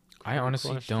 That's a I good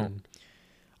honestly question. don't.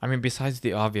 I mean, besides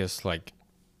the obvious, like,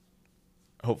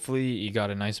 hopefully you got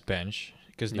a nice bench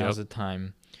because now's the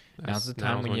time. Now's the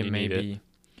time when you need maybe, it.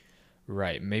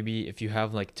 right? Maybe if you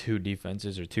have like 2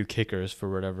 defenses or 2 kickers for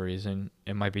whatever reason,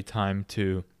 it might be time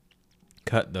to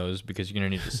cut those because you're gonna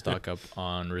need to stock up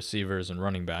on receivers and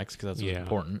running backs because that's what's Yeah.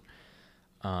 important.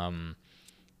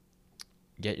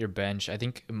 Get your bench. I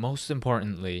think most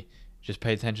importantly, just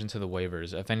pay attention to the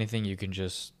waivers. If anything, you can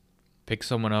just pick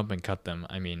someone up and cut them.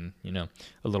 I mean,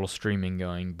 a little streaming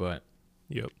going, but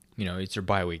Yep. it's your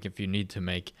bye week. If you need to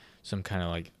make some kind of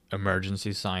like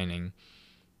emergency signing,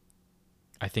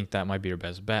 I think that might be your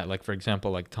best bet. Like, for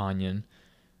example, like Tanyan,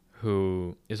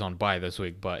 who is on bye this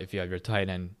week, but if you have your tight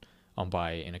end on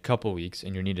bye in a couple weeks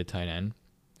and you need a tight end,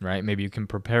 right? Maybe you can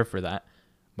prepare for that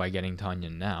by getting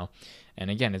Tanyan now. And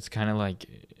again, it's kind of like,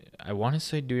 I want to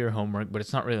say do your homework, but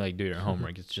it's not really like do your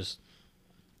homework. It's just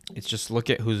look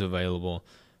at who's available,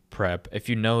 prep. If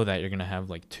you know that you're going to have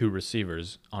like 2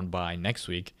 receivers on bye next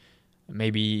week,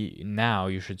 maybe now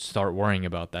you should start worrying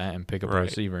about that and pick up a Right.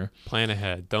 receiver. Plan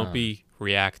ahead. Don't be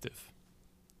reactive.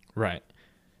 Right.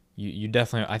 You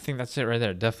definitely, I think that's it right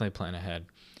there. Definitely plan ahead.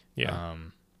 Yeah.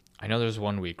 I know there's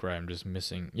 1 week where I'm just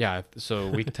missing. Yeah, so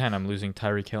week 10, I'm losing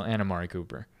Tyreek Hill and Amari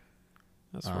Cooper.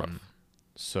 That's rough.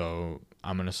 So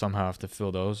I'm going to somehow have to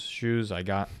fill those shoes. I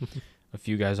got a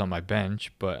few guys on my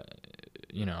bench, but,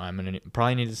 I'm going to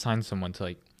probably need to sign someone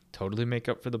to, totally make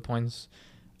up for the points.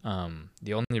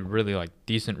 The only really,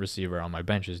 decent receiver on my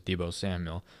bench is Deebo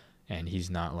Samuel, and he's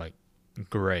not,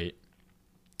 great.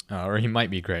 Or he might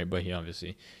be great, but he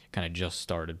obviously kind of just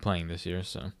started playing this year,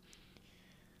 so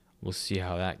we'll see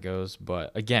how that goes.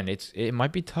 But again, it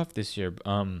might be tough this year,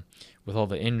 with all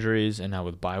the injuries and now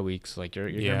with bye weeks.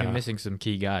 You're gonna be missing some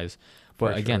key guys.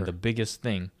 But again, the biggest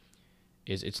thing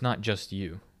is it's not just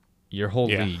you. Your whole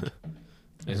league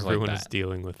is Everyone like is that.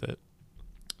 dealing with it.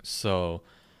 So,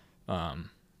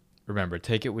 remember,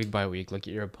 take it week by week. Look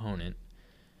at your opponent,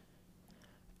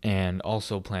 and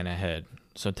also plan ahead.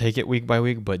 So take it week by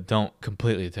week, but don't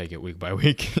completely take it week by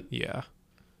week. Yeah.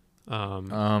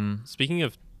 Speaking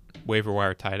of waiver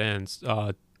wire tight ends,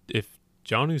 if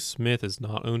Jonnu Smith is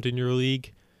not owned in your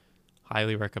league,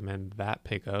 highly recommend that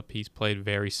pickup. He's played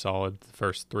very solid the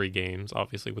first 3 games,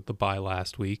 obviously with the bye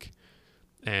last week.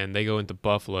 And they go into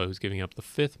Buffalo, who's giving up the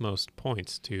 5th most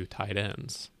points to tight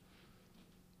ends.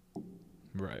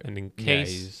 Right. And in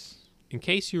case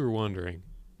you were wondering,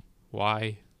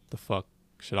 why the fuck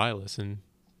should I listen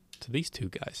to these 2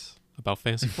 guys about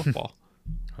fantasy football?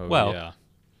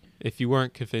 If you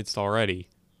weren't convinced already,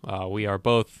 we are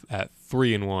both at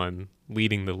 3-1,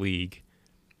 leading the league.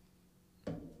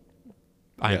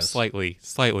 I'm slightly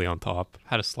on top.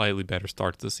 Had a slightly better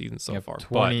start to the season so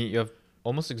far. You have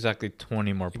almost exactly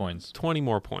 20 more points. 20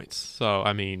 more points. So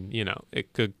I mean,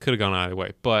 it could have gone either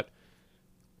way. But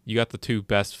you got the 2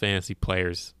 best fantasy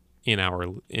players in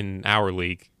our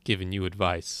league giving you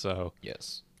advice. So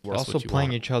yes, we're also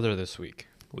playing each other this week.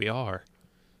 We are,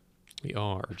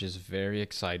 which is very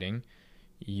exciting.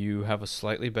 You have a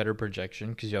slightly better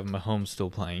projection because you have Mahomes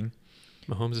still playing.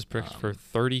 Mahomes is projected for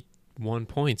 31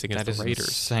 points against the Raiders.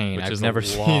 Insane. I've never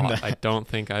seen that. I don't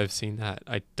think I've seen that.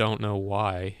 I don't know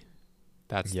why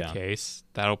that's the case.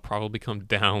 That'll probably come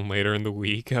down later in the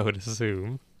week, I would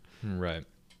assume. Right.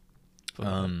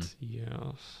 But,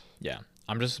 yes. Yeah.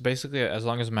 I'm just basically, as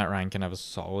long as Matt Ryan can have a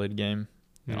solid game,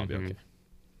 then I'll be okay.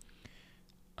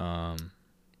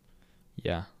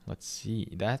 Yeah, let's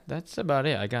see. That's about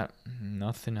it. I got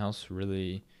nothing else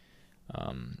really,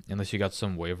 unless you got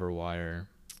some waiver wire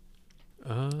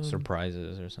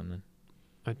surprises or something.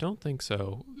 I don't think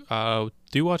so.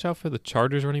 Do watch out for the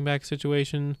Chargers running back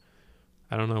situation.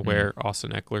 I don't know where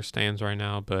Austin Eckler stands right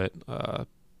now, but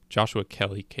Joshua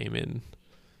Kelly came in,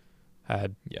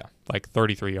 had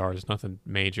 33 yards, nothing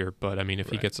major. But I mean, if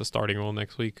he gets a starting role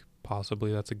next week,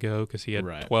 possibly that's a go because he had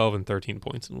 12 and 13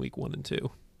 points in week 1 and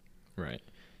 2. Right.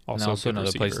 Also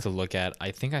another place to look at.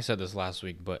 I think I said this last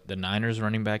week, but the Niners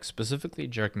running back, specifically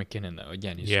Jerick McKinnon, though.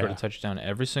 Again, he's scored a touchdown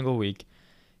every single week.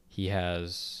 He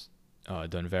has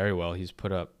done very well. He's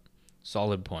put up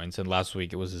solid points, and last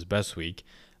week it was his best week.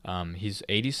 He's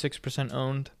 86%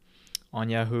 owned on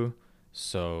Yahoo,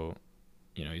 so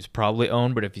he's probably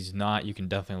owned. But if he's not, you can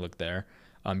definitely look there.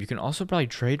 You can also probably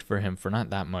trade for him for not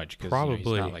that much because he's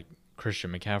not like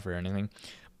Christian McCaffrey or anything.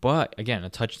 But again, a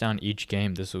touchdown each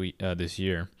game this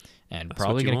year, and that's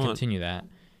probably going to continue that.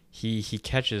 He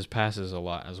catches passes a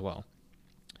lot as well,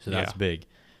 so that's big.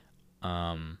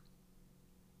 Look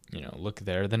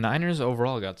there. The Niners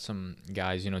overall got some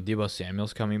guys. Deebo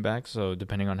Samuel's coming back, so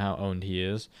depending on how owned he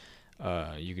is,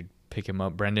 you could pick him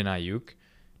up. Brandon Ayuk,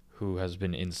 who has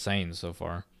been insane so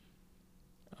far.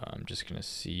 I'm just gonna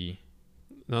see.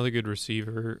 Another good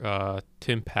receiver,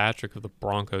 Tim Patrick of the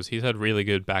Broncos. He's had really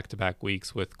good back-to-back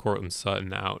weeks with Courtland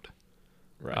Sutton out.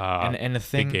 Right. And the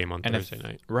thing, big game on Thursday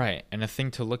night. Right. And the thing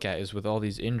to look at is with all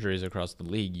these injuries across the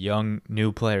league, young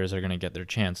new players are going to get their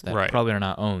chance that probably are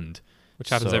not owned. Which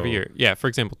happens every year. Yeah, for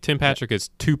example, Tim Patrick is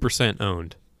 2%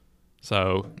 owned.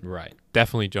 So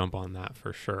definitely jump on that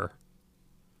for sure.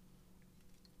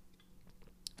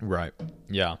 Right.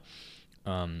 Yeah.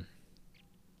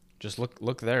 Just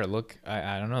look there. Look,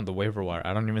 I don't know, the waiver wire.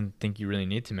 I don't even think you really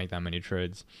need to make that many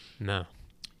trades. No.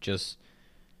 Just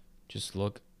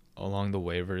look along the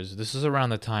waivers. This is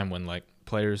around the time when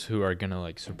players who are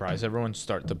gonna surprise everyone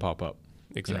start to pop up.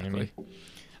 Exactly. You know what I mean?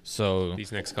 So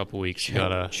these next couple weeks, you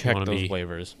gotta check those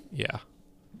waivers. Yeah,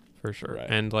 for sure. Right.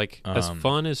 And as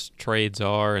fun as trades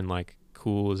are, and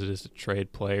cool as it is to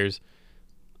trade players,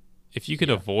 if you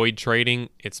could avoid trading,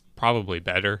 it's probably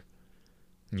better.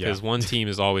 Because one team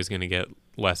is always going to get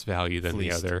less value than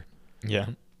the other.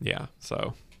 Yeah. Yeah.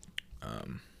 So.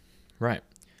 Right.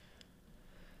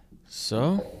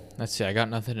 So let's see. I got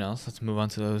nothing else. Let's move on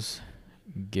to those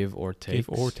give or takes.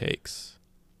 Give or takes.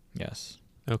 Yes.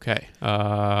 Okay.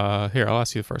 Here, I'll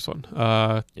ask you the first one.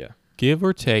 Yeah. Give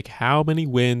or take, how many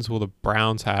wins will the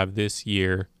Browns have this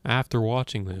year after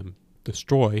watching them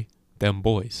destroy them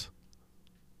boys?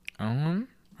 All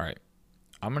right.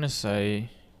 I'm gonna say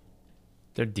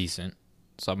they're decent,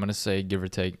 so I'm gonna say give or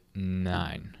take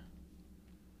 9.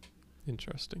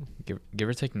 Interesting. Give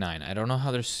or take 9. I don't know how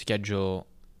their schedule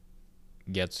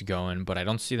gets going, but I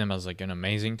don't see them as like an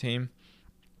amazing team.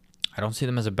 I don't see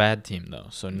them as a bad team though.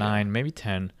 So 9, maybe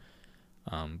 10,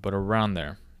 but around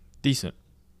there, decent.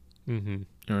 Mm-hmm. You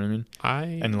know what I mean?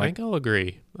 I think I'll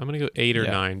agree. I'm gonna go 8 or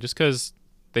 9, just because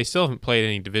they still haven't played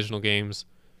any divisional games.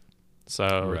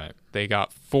 So they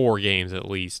got 4 games at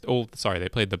least. Oh, sorry, they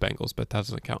played the Bengals, but that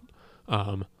doesn't count.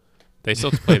 They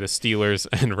still have to play the Steelers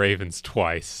and Ravens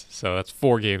twice. So that's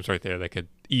 4 games right there they could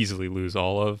easily lose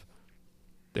all of.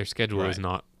 Their schedule is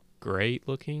not great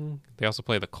looking. They also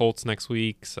play the Colts next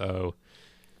week. So,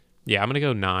 yeah, I'm going to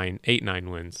go 8-9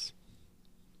 wins.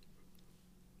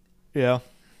 Yeah.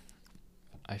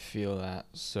 I feel that.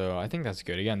 So I think that's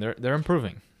good. Again, they're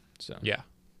improving. So yeah.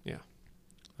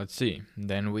 Let's see.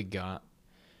 Then we got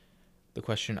the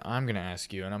question I'm gonna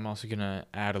ask you, and I'm also gonna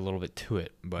add a little bit to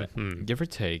it. But give or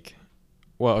take.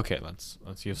 Well, okay. Let's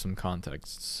give some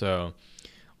context. So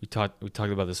we talked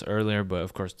about this earlier, but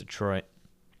of course Detroit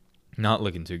not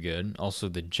looking too good. Also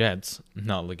the Jets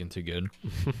not looking too good.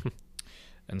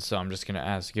 And so I'm just gonna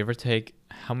ask, give or take,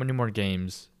 how many more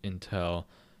games until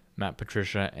Matt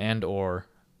Patricia and or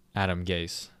Adam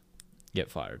Gase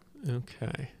get fired?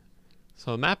 Okay.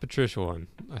 So the Matt Patricia one,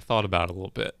 I thought about it a little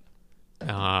bit.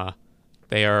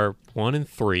 They are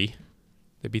 1-3.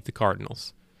 They beat the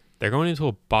Cardinals. They're going into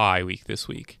a bye week this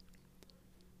week.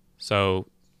 So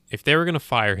if they were going to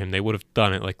fire him, they would have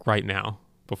done it like right now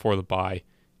before the bye.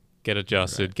 Get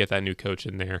adjusted, get that new coach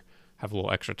in there, have a little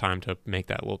extra time to make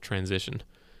that little transition.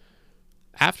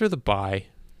 After the bye,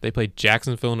 they played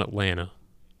Jacksonville and Atlanta.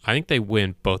 I think they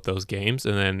win both those games,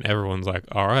 and then everyone's like,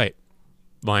 all right,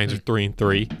 Lions are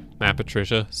 3-3. Matt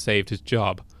Patricia saved his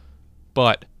job.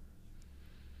 But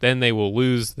then they will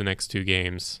lose the next 2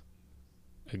 games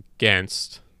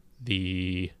against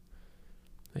the...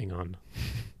 Hang on.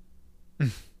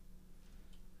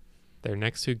 Their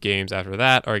next 2 games after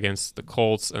that are against the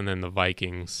Colts and then the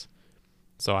Vikings.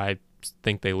 So I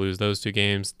think they lose those 2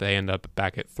 games. They end up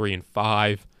back at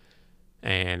 3-5.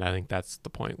 And I think that's the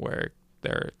point where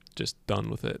they're just done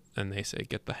with it. And they say,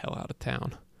 get the hell out of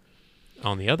town.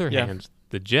 On the other hand,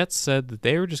 the Jets said that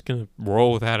they were just going to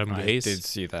roll with Adam Gase. I did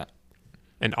see that.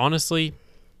 And honestly,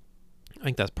 I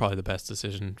think that's probably the best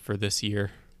decision for this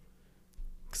year.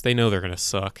 Because they know they're going to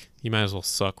suck. You might as well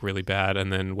suck really bad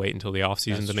and then wait until the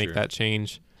offseason to make that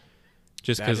change.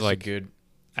 Just because, like,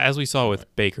 as we saw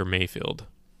with Baker Mayfield,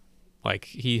 like,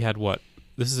 he had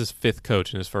this is his 5th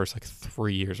coach in his first,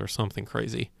 3 years or something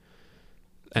crazy.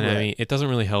 And, I mean, it doesn't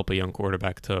really help a young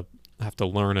quarterback to have to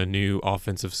learn a new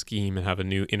offensive scheme and have a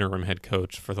new interim head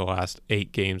coach for the last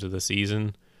 8 games of the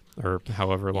season, or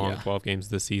however long, 12 games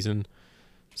this season.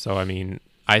 So, I mean,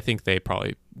 I think they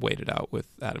probably waited out with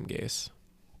Adam Gase.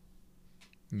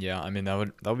 Yeah, I mean, that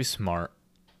would be smart.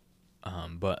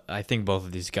 But I think both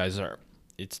of these guys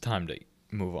it's time to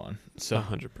move on. So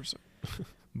 100%.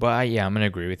 But I'm going to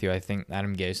agree with you. I think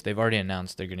Adam Gase, they've already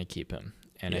announced they're going to keep him.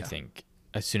 And I think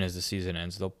as soon as the season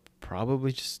ends, they'll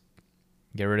probably just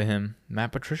get rid of him.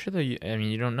 Matt Patricia, though, I mean,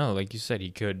 you don't know. Like you said, they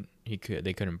could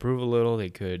improve a little. They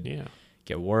could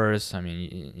get worse. I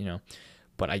mean, you know,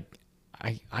 but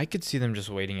I could see them just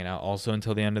waiting it out also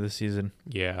until the end of the season.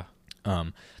 Yeah.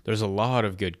 There's a lot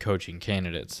of good coaching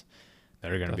candidates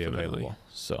that are going to be available.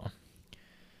 So,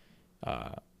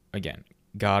 again,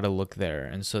 gotta look there.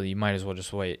 And so you might as well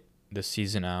just wait the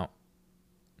season out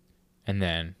and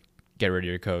then get rid of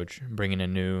your coach, bring in a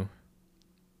new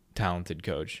talented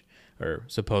coach, or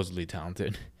supposedly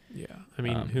talented. Yeah, I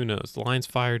mean, who knows? The Lions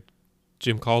fired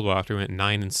Jim Caldwell after he went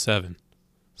 9-7.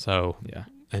 So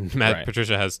and Matt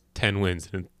Patricia has 10 wins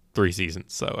in 3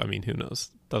 seasons. So I mean, who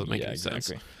knows? Doesn't make any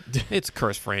sense. It's a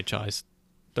cursed franchise.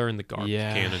 They're in the garbage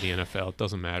can of the NFL. It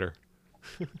doesn't matter.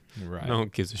 Right. No one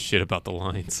gives a shit about the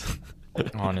Lions.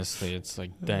 Honestly, it's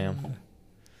like, damn.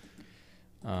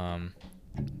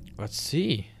 Let's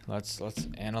see. Let's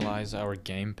analyze our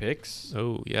game picks.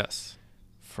 Oh, yes.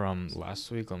 From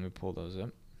last week. Let me pull those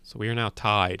up. So we are now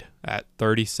tied at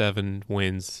 37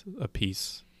 wins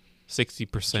apiece,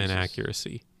 60%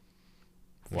 accuracy.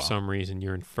 For some reason,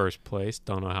 you're in first place.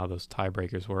 Don't know how those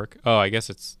tiebreakers work. Oh, I guess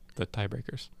it's the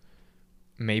tiebreakers.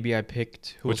 Maybe I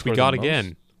picked which we got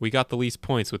again. We got the least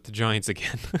points with the Giants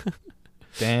again.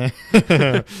 Damn.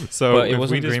 So but it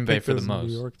wasn't Green Bay for the most.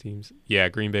 New York teams. Yeah,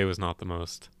 Green Bay was not the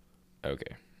most.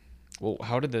 Okay. Well,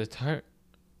 how did the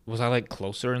Was I like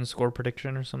closer in score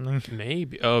prediction or something?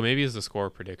 Maybe. Oh, maybe it's the score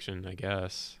prediction, I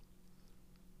guess.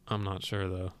 I'm not sure,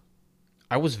 though.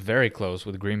 I was very close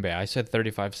with Green Bay. I said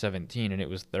 35-17 and it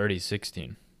was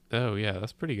 30-16. Oh, yeah,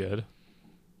 that's pretty good.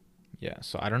 Yeah,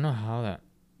 so I don't know how that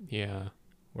Yeah.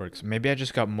 works. Maybe I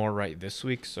just got more right this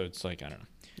week, so it's like I don't know.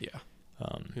 Yeah.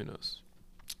 Who knows?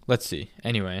 Let's see.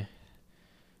 Anyway,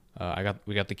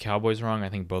 we got the Cowboys wrong. I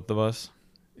think both of us.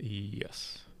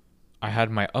 Yes. I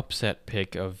had my upset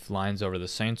pick of Lions over the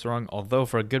Saints wrong. Although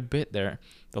for a good bit there,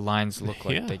 the Lions look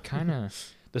like Yeah. they kind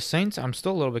of. The Saints. I'm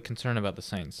still a little bit concerned about the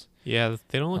Saints. Yeah,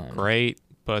 they don't look great,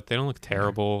 but they don't look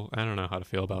terrible. I don't know how to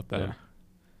feel about them.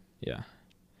 Yeah.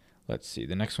 Let's see.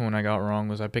 The next one I got wrong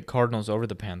was I picked Cardinals over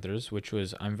the Panthers, which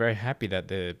was I'm very happy that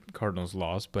the Cardinals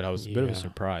lost, but I was a bit of a Yeah.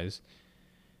 surprise.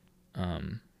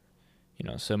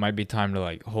 So it might be time to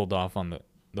like hold off on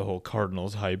the whole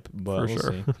Cardinals hype, but For we'll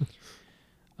sure.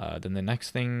 see. Then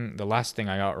the last thing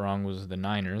I got wrong was the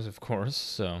Niners, of course.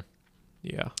 So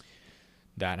Yeah.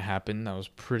 that happened. That was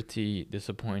pretty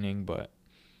disappointing, but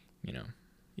Yeah.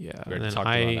 we And already then talked about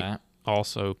I that.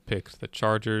 also picked the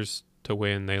Chargers to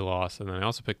win. They lost. And then I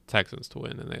also picked the Texans to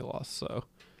win, and they lost. So,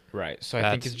 Right. So I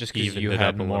think that's it's just because evened you it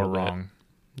had up a more little bit. wrong,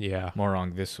 yeah. more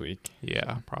wrong this week.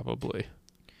 Yeah, probably.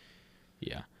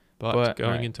 Yeah. But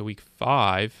going right. into week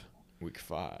 5, Week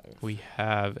 5. we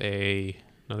have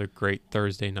another great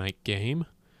Thursday night game,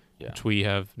 Yeah. which we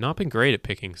have not been great at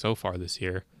picking so far this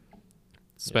year,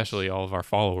 especially all of our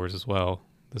followers as well.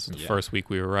 This is the Yeah. first week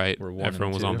we were right. We're 1 Everyone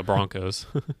and was on 2. the Broncos.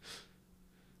 Let's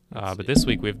But see. this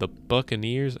week we have the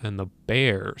Buccaneers and the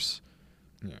Bears,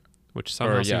 Yeah. which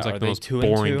somehow seems are like the they most 2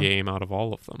 and boring 2? game out of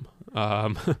all of them.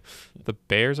 The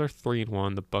Bears are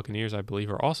 3-1. The Buccaneers, I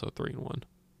believe, are also 3-1.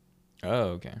 Oh,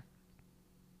 okay.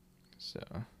 So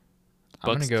Bucks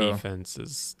I'm gonna go. defense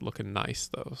is looking nice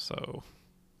though, so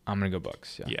I'm gonna go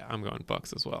Bucks. Yeah. yeah, I'm going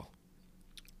Bucks as well.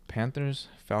 Panthers,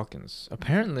 Falcons.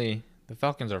 Apparently, the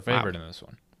Falcons are favored Wow. in this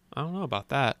one. I don't know about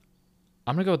that.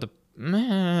 I'm gonna go with the.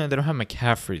 Meh, they don't have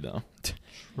McCaffrey though.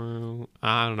 True.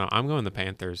 I don't know. I'm going the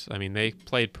Panthers. I mean, they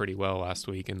played pretty well last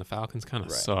week, and the Falcons kind of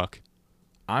Right. suck.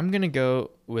 I'm gonna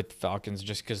go with Falcons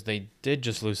just because they did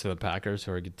just lose to the Packers,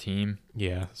 who are a good team.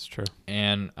 Yeah, that's true.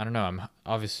 And I don't know. I'm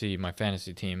obviously my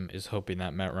fantasy team is hoping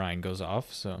that Matt Ryan goes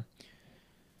off, so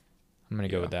I'm gonna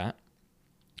go Yeah. with that.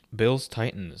 Bills,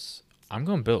 Titans. I'm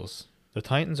going Bills. The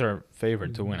Titans are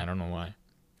favored to win. I don't know why.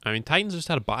 I mean, Titans just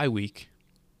had a bye week,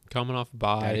 coming off a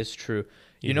bye. That is true.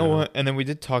 You know what? And then we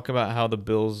did talk about how the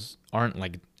Bills aren't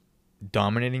like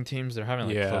dominating teams. They're having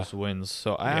like Yeah. close wins.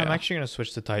 So I'm Yeah. actually gonna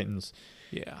switch to Titans.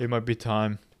 Yeah. It might be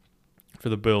time for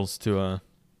the Bills to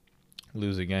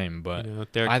lose a game, but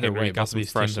Derrick either Henry way, got both of some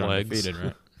these fresh teams are legs. undefeated,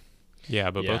 right?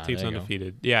 Yeah, but Yeah, both teams there you go.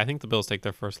 undefeated. Yeah, I think the Bills take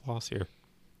their first loss here.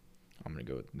 I'm gonna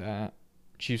go with that.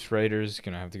 Chiefs Raiders,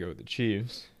 gonna have to go with the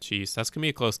Chiefs. Chiefs. That's gonna be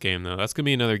a close game though. That's gonna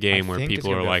be another game where think it's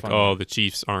people gonna are be a like, fun "Oh, one. the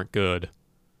Chiefs aren't good,"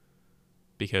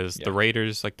 because Yeah. the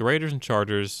Raiders and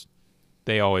Chargers,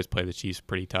 they always play the Chiefs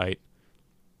pretty tight.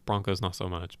 Broncos not so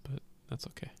much, but that's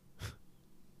okay.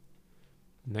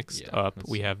 Next Yeah, up, let's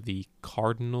we see. have the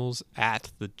Cardinals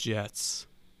at the Jets.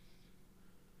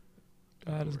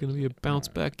 That is going to be a bounce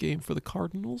back game for the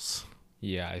Cardinals.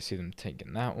 Yeah, I see them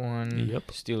taking that one. Yep.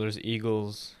 Steelers,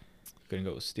 Eagles. Gonna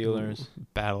go with Steelers. Ooh,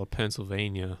 Battle of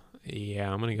Pennsylvania.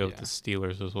 Yeah, I'm going to go with Yeah. the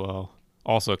Steelers as well.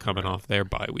 Also coming Right. off their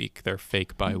bye week, their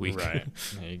fake bye week. Right.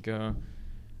 There you go.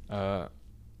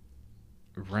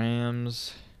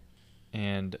 Rams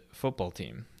and football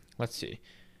team. Let's see.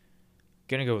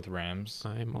 Gonna go with Rams.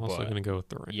 I'm also but- going to go with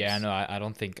the Rams. Yeah, no, I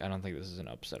don't think this is an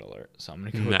upset alert. So I'm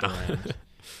gonna go with the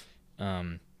No.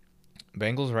 Rams.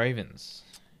 Bengals, Ravens.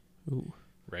 Ooh,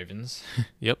 Ravens.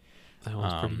 that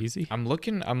one's pretty easy. I'm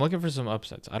looking for some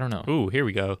upsets. I don't know. Ooh, here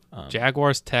we go.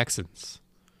 Jaguars, Texans.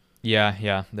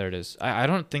 Yeah, there it is. I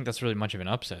don't think that's really much of an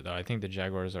upset though. I think the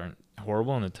Jaguars aren't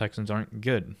horrible and the Texans aren't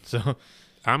good. So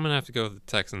I'm gonna have to go with the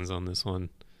Texans on this one.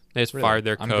 They just really, fired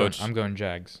their coach. I'm going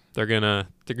Jags. They're gonna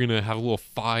have a little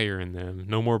fire in them.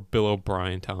 No more Bill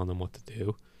O'Brien telling them what to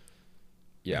do.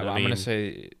 Yeah, I but I'm gonna mean-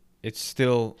 say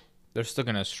they're still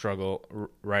gonna struggle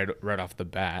right off the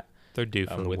bat They're due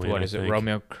for the with win. what I is it, think.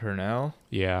 Romeo Cornell,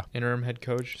 Yeah, interim head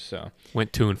coach. So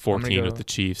went 2-14 go- with the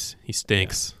Chiefs. He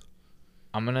stinks.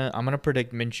 I'm gonna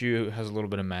predict Minshew has a little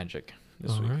bit of magic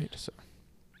this All week. right. So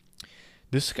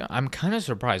I'm kind of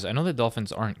surprised. I know the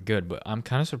Dolphins aren't good, but I'm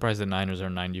kind of surprised the Niners are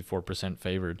 94%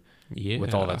 favored Yeah,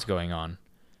 with all that's going on.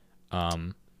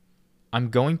 I'm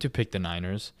going to pick the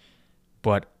Niners,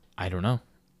 but I don't know.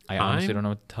 I honestly don't know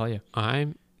what to tell you. I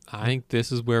think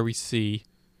this is where we see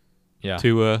Yeah.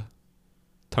 Tua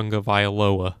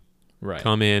Tagovailoa Right.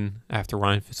 come in after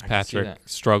Ryan I can see Fitzpatrick that.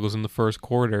 struggles in the first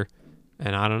quarter,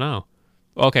 and I don't know.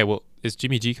 Okay, well, is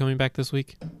Jimmy G coming back this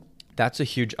week? That's a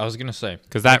huge. I was gonna say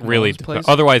Because that Nick really Mullins plays?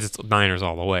 otherwise it's Niners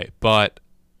all the way. But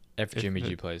if Jimmy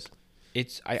G it- plays.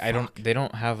 It's I don't Fuck. they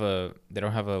don't have a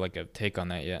like a take on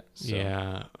that yet. So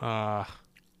yeah,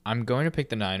 I'm going to pick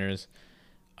the Niners.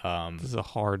 this is a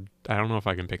hard. I don't know if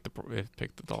I can pick the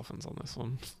Dolphins on this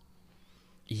one.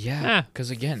 Yeah,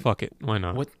 because again, Fuck it, why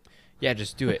not? What- yeah,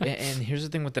 just do it. And here's the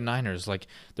thing with the Niners, like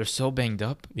they're so banged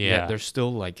up. Yeah. yet they're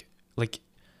still like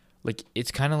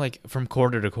it's kind of like from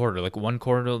quarter to quarter. Like one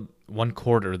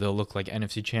quarter they'll look like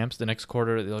NFC champs. The next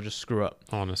quarter they'll just screw up.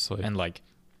 Honestly, And like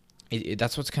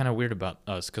that's what's kind of weird about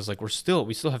us, because like we still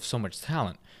have so much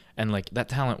talent, and like that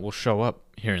talent will show up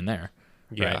here and there.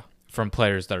 yeah, Right? From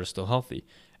players that are still healthy,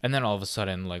 and then all of a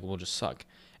sudden like we'll just suck.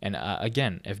 And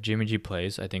again, if Jimmy G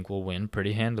plays, I think we'll win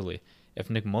pretty handily. If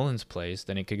Nick Mullins plays,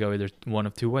 then it could go either one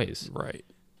of two ways. right.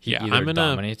 He Yeah, either I'm gonna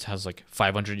dominates, has like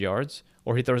 500 yards,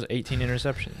 or he throws 18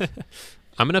 interceptions.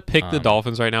 pick the Um,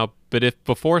 Dolphins right now. But if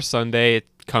before Sunday it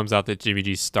comes out that Jimmy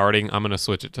G's starting, I'm gonna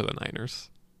switch it to the Niners.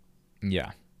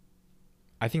 Yeah,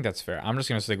 I think that's fair. I'm just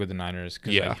gonna stick with the Niners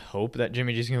because I Yeah. hope that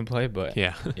Jimmy G's gonna play. But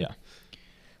Yeah.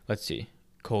 let's see.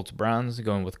 Colts Browns,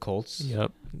 going with Colts.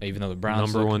 Yep. Even though the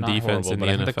Browns Number look one not defense horrible, in but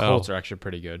the I think the NFL. Colts are actually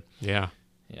pretty good. Yeah.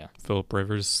 Yeah. Philip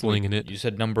Rivers slinging it. You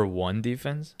said number one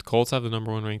defense? The Colts have the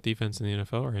number one ranked defense in the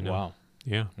NFL right now. Wow.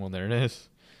 Yeah. Well, there it is.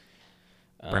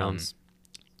 Browns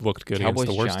looked good Cowboys,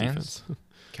 against the worst Giants? defense.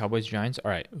 Cowboys Giants.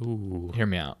 All right, Ooh, hear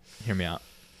me out.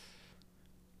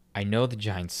 I know the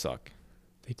Giants suck,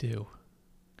 they do.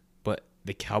 but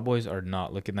the Cowboys are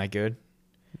not looking that good,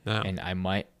 No. and I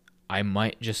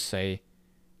might just say,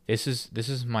 this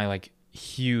is my like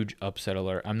huge upset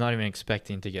alert. I'm not even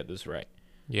expecting to get this right,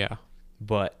 Yeah.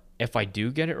 but if I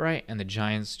do get it right and the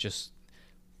Giants just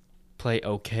play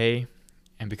okay,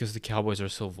 and because the Cowboys are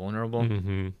so vulnerable,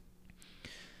 Mm-hmm.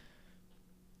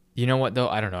 you know what though?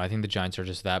 I don't know. I think the Giants are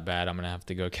just that bad. I'm gonna have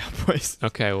to go Cowboys.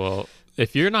 Okay, well,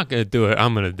 if you're not gonna do it,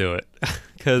 I'm gonna do it You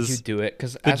because do it,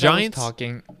 because the as Giants- I was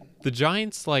talking, the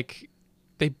Giants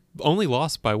they only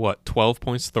lost by what 12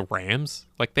 points to the Rams.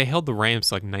 Like they held the Rams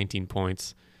to, like 19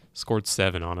 points, scored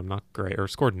 7 on them, not great, or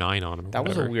scored 9 on them. that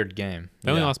was a weird game. They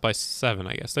only Yeah. lost by 7,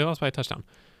 I guess. They lost by a touchdown.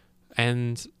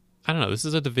 And I don't know. This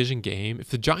is a division game. If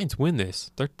the Giants win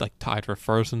this, they're like tied for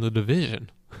first in the division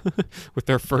with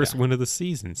their first Yeah. win of the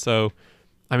season. So,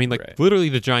 I mean, like Right. literally,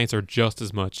 the Giants are just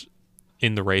as much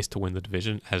in the race to win the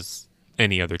division as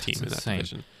any other team in that insane.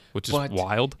 division, which is But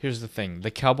wild. Here's the thing: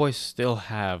 the Cowboys still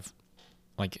have,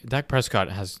 like, Dak Prescott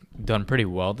has done pretty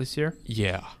well this year.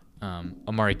 Yeah,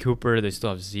 Amari Cooper, they still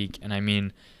have Zeke, and I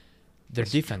mean, their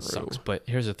That's defense true. sucks. But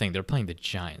here's the thing: they're playing the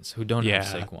Giants, who don't have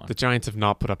yeah. Saquon. The Giants have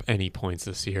not put up any points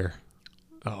this year.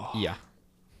 Oh, Yeah,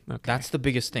 okay. that's the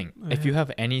biggest thing. If you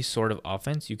have any sort of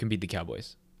offense, you can beat the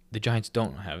Cowboys. The Giants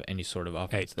don't have any sort of Hey,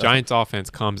 offense. though. Giants offense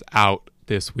comes out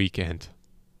this weekend.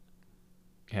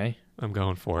 Okay, I'm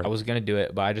going for it. I was gonna do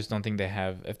it, but I just don't think they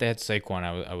have. If they had Saquon,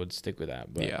 I would stick with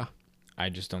that. But yeah. I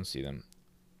just don't see them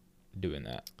doing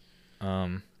that.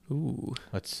 Ooh.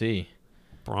 Let's see.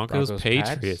 Broncos, Broncos,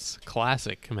 Patriots,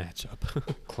 classic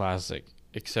matchup. Classic.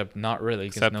 Except not really,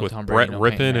 because Except no with Tom Brady, Brett no Peyton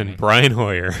Rippin Manning. and Brian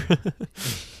Hoyer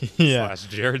Yeah. slash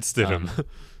Jared Stidham.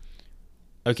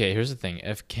 Okay, here's the thing.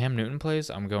 If Cam Newton plays,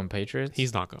 I'm going Patriots.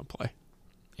 He's not going to play.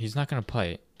 He's not going to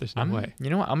play. There's no way. You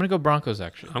know what? I'm going to go Broncos,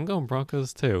 actually. I'm going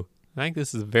Broncos too. I think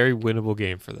this is a very winnable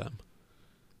game for them.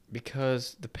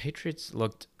 Because the Patriots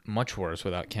looked much worse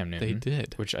without Cam Newton. They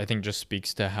did. Which I think just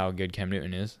speaks to how good Cam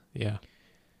Newton is. Yeah.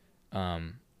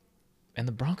 And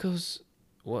the Broncos,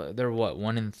 they're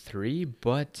 1-3,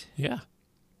 but Yeah.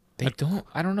 they don't.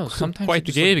 I don't know. Sometimes Quite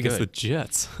they the just look game against the good.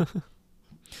 Jets.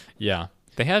 Yeah.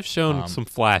 They have shown Um, some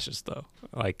flashes though.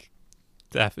 Like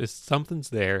if something's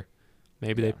there,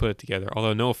 maybe they Yeah. put it together.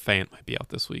 Although Noah Fant might be out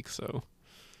this week, so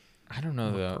I don't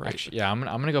know Not though. great. Actually, yeah, I'm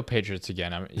gonna go Patriots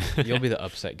again. You'll be the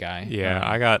upset guy.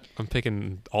 yeah, I'm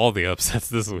picking all the upsets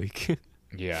this week.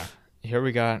 Yeah. Here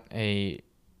we got a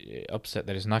upset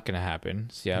that is not going to happen.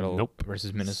 Seattle Nope.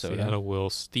 versus Minnesota. Seattle will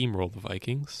steamroll the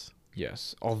Vikings.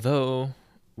 Yes. Although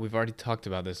we've already talked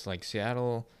about this, like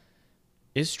Seattle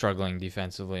is struggling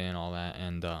defensively and all that,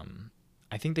 and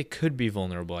I think they could be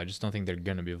vulnerable. I just don't think they're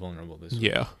going to be vulnerable this week.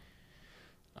 Yeah.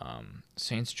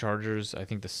 Saints Chargers. I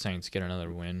think the Saints get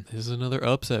another win. This is another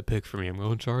upset pick for me. I'm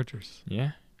going Chargers.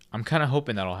 Yeah. I'm kind of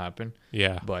hoping that'll happen,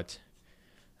 Yeah. but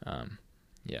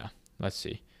yeah. Let's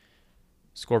see.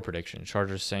 Score prediction.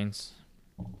 Chargers Saints.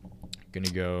 Going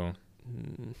to go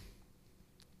Mm,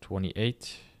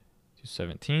 28-17.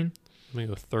 I'm going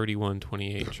to go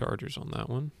 31-28 Chargers on that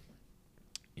one.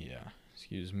 Yeah.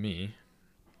 Excuse me.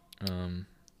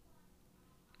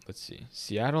 Let's see.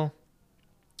 Seattle,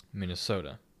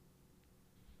 Minnesota.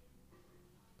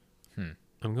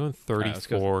 I'm going right, let's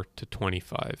go.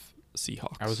 34-25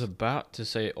 Seahawks. I was about to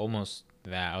say almost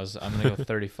that. I'm gonna go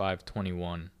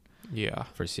 35-21 Yeah.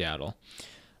 for Seattle.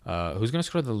 Who's gonna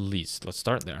score the least? Let's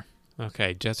start there.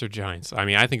 Okay, Jets or Giants? I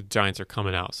mean, I think the Giants are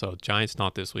coming out, so Giants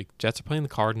not this week. Jets are playing the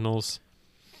Cardinals.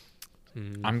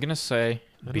 I'm gonna say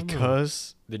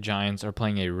because the Giants are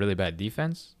playing a really bad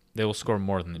defense, they will score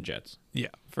more than the Jets. Yeah,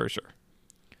 for sure.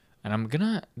 And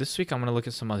this week I'm gonna look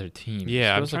at some other teams.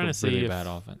 Yeah, I'm Feels trying like to a see really if- bad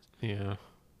offense. Yeah.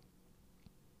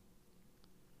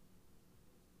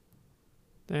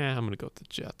 Yeah, I'm gonna go with the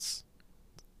Jets.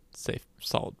 Safe,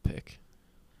 solid pick.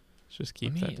 Let's just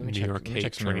keep that New York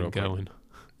hate train going.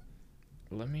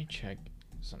 Let me check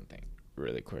something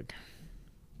really quick.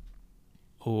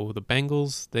 Oh, the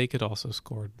Bengals, they could also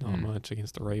score not much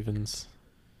against the Ravens.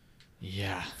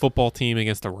 Yeah. Football team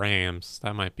against the Rams,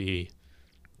 that might be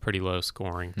pretty low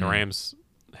scoring. The Rams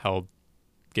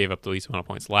gave up the least amount of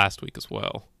points last week as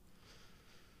well.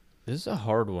 This is a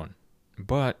hard one.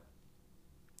 But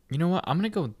you know what? I'm gonna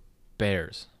go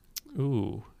Bears.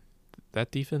 Ooh, that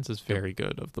defense is very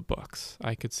good of the Bucks.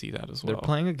 I could see that as well. They're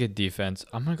playing a good defense.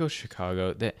 I'm gonna go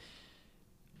Chicago.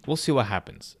 We'll see what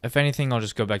happens. If anything, I'll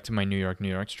just go back to my New York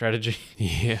strategy.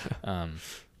 Yeah.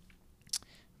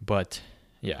 But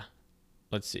yeah,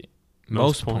 let's see.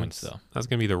 Most points though. That's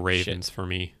gonna be the Ravens for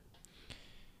me.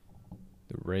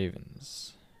 The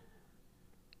Ravens.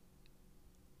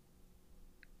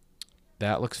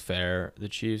 That looks fair. The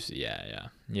Chiefs, yeah,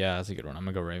 that's a good one. I'm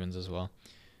gonna go Ravens as well.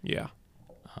 Yeah.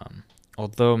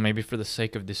 Although maybe for the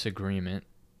sake of disagreement,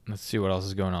 let's see what else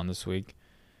is going on this week.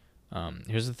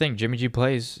 Here's the thing: Jimmy G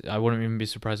plays. I wouldn't even be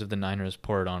surprised if the Niners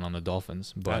pour it on the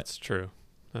Dolphins. But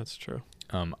That's true.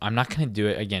 I'm not gonna do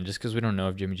it again just because we don't know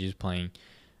if Jimmy G's playing.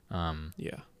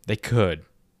 Yeah. They could,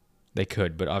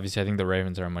 but obviously I think the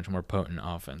Ravens are a much more potent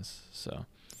offense. So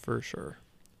For sure.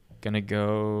 I'm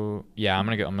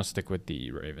gonna stick with the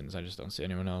Ravens. I just don't see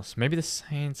anyone else. Maybe the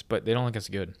Saints, but they don't look as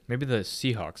good. Maybe the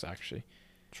Seahawks actually.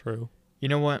 True. You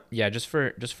know what? Yeah, just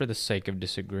for the sake of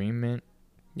disagreement,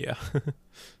 Yeah.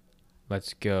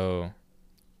 let's go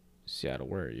Seattle.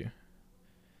 Where are you?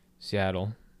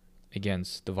 Seattle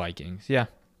against the Vikings. Yeah.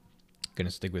 Gonna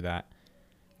stick with that.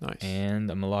 Nice. And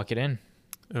I'm gonna lock it in.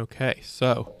 Okay,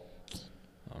 so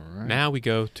All right. now we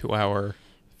go to our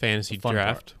fantasy The fun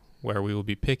draft where we will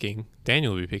be picking,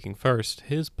 Daniel will be picking first,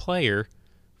 his player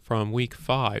from week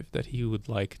 5 that he would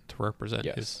like to represent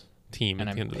his team and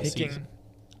at the end of the season.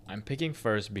 I'm picking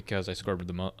first because I scored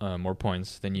the more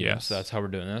points than you. Yes. So that's how we're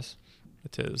doing this.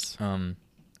 It is. And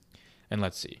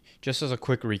let's see. Just as a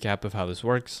quick recap of how this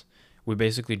works, we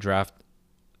basically draft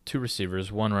 2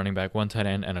 receivers, 1 running back, 1 tight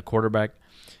end, and a quarterback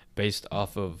based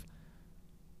off of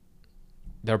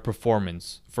their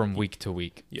performance from week to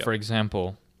week. Yep. For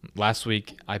example, last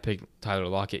week I picked Tyler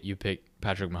Lockett, you picked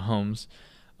Patrick Mahomes.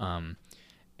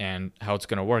 And how it's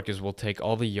going to work is we'll take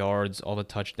all the yards, all the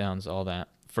touchdowns, all that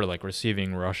for like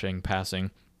receiving, rushing, passing,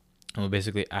 and we'll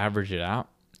basically average it out.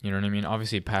 You know what I mean?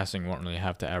 Obviously, passing won't really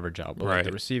have to average out, but like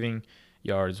the receiving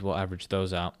yards, we'll average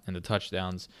those out, and the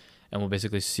touchdowns, and we'll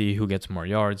basically see who gets more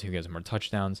yards, who gets more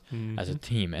touchdowns as a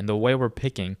team. And the way we're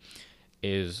picking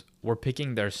is we're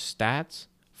picking their stats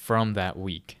from that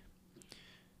week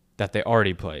that they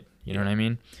already played. You know what I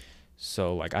mean?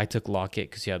 So, like, I took Lockett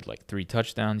because he had, like, 3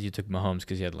 touchdowns. You took Mahomes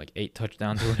because he had, like, 8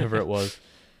 touchdowns or whatever it was.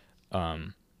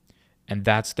 And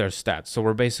that's their stats. So,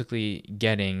 we're basically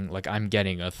getting, like, I'm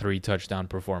getting a 3-touchdown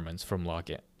performance from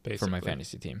Lockett for my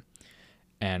fantasy team.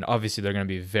 And obviously, they're going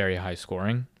to be very high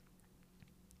scoring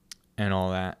and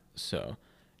all that. So,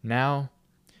 now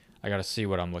I got to see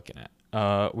what I'm looking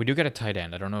at. We do get a tight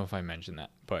end. I don't know if I mentioned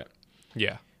that, but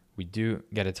Yeah. we do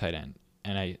get a tight end.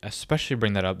 And I especially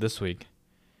bring that up this week.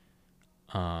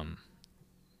 2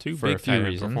 for big a few tight end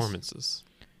reasons. performances.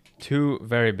 2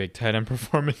 very big tight end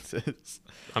performances.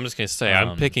 I'm just going to say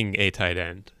I'm picking a tight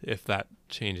end if that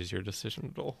changes your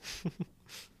decision at all.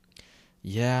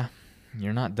 Yeah,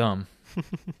 you're not dumb.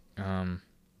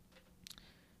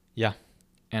 Yeah,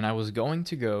 and I was going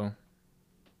to go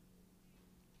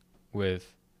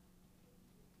with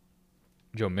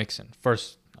Joe Mixon.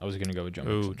 First, I was going to go with Joe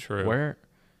Mixon. Oh, true.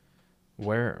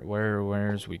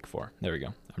 Where's week 4? There we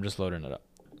go. I'm just loading it up.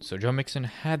 So Joe Mixon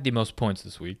had the most points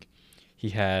this week.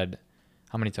 He had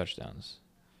how many touchdowns?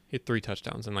 He had 3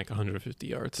 touchdowns and like 150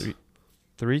 yards.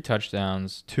 3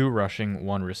 touchdowns, 2 rushing,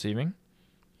 1 receiving.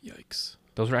 Yikes.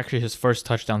 Those were actually his first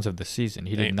touchdowns of the season.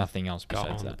 He did nothing else Got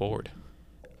besides on that. the board.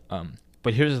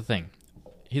 But here's the thing.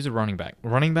 He's a running back.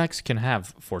 Running backs can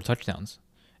have 4 touchdowns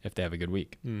if they have a good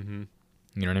week. Mm-hmm.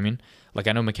 You know what I mean? Like,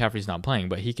 I know McCaffrey's not playing,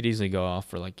 but he could easily go off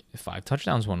for like 5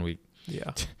 touchdowns one week.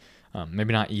 Yeah.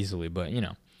 Maybe not easily, but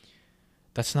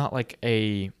that's not like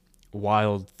a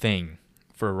wild thing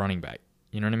for a running back.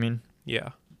 You know what I mean?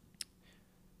 Yeah.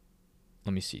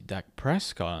 Let me see. Dak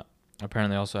Prescott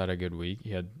apparently also had a good week.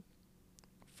 He had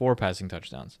 4 passing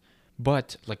touchdowns.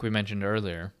 But like we mentioned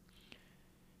earlier,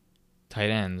 tight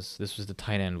ends, this was the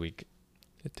tight end week.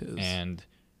 It is. And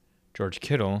George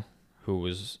Kittle, who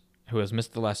has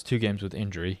missed the last 2 games with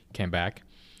injury, came back.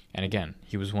 And again,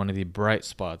 he was one of the bright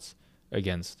spots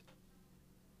against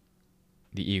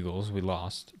the Eagles. We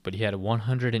lost, but he had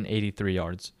 183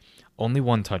 yards, only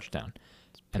 1 touchdown.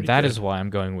 And that is why I'm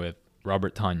going with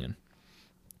Robert Tonyan.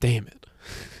 Damn it.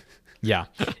 Yeah,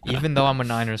 even though I'm a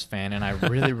Niners fan and I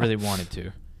really, really wanted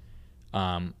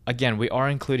to. Again, we are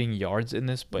including yards in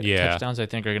this, but touchdowns I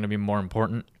think are going to be more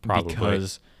important. Probably.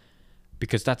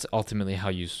 Because that's ultimately how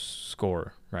you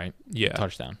score, right? Yeah.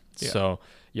 Touchdown. Yeah. So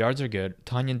yards are good.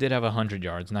 Tonyan did have 100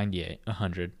 yards, 98,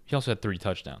 100. He also had 3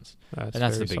 touchdowns. And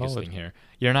that's the biggest thing here.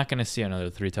 You're not going to see another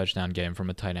 3 touchdown game from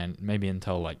a tight end maybe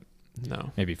until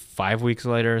maybe 5 weeks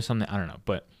later or something. I don't know.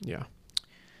 But yeah,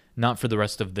 not for the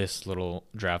rest of this little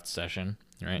draft session,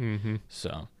 right? Mm-hmm.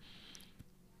 So,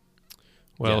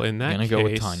 well, in that gonna case, go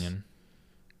with Tonyan.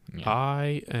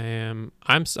 Yeah.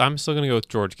 I'm still gonna go with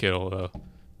George Kittle though.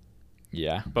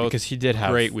 Yeah, Both because he did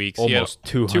have great weeks. almost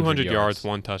 200 yards,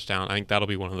 1 touchdown. I think that'll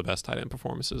be one of the best tight end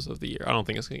performances of the year. I don't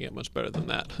think it's gonna get much better than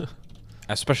that.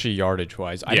 Especially yardage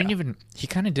wise. He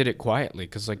kind of did it quietly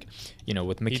because with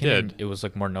McKinnon, it was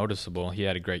more noticeable. He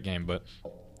had a great game, but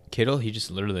Kittle, he just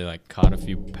literally caught a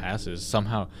few passes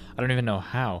somehow. I don't even know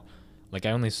how. I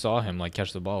only saw him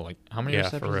catch the ball. How many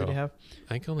receptions did he have?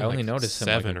 I think I only noticed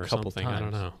 7 him or a couple something. times. I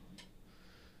don't know.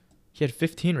 He had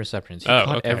 15 receptions. He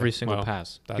caught every single well,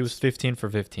 pass. He was 15 for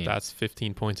 15. That's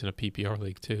 15 points in a PPR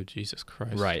league too. Jesus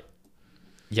Christ. Right.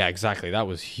 Yeah, exactly. That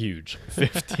was huge.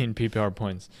 15 PPR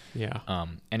points. Yeah.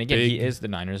 And again, he is the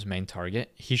Niners' main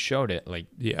target. He showed it.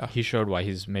 Yeah. He showed why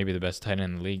he's maybe the best tight end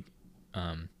in the league.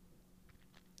 I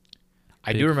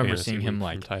do remember seeing him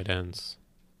from tight ends.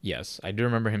 Yes, I do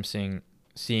remember him seeing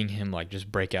him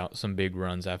just break out some big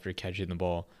runs after catching the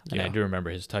ball, and I do remember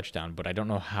his touchdown, but I don't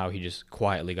know how he just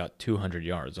quietly got 200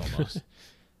 yards almost.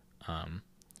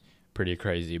 Pretty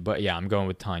crazy, but yeah, I'm going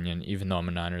with Tonyan, even though I'm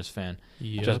a Niners fan,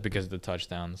 just because of the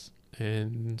touchdowns.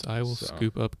 And I will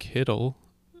scoop up Kittle,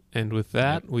 and with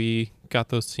that, we got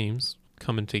those teams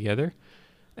coming together,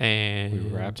 and we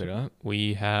wrapped it up.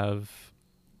 We have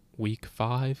Week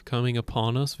 5 coming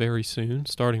upon us very soon,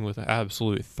 starting with an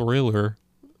absolute thriller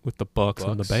with the Bucks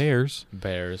and the Bears.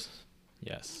 Bears,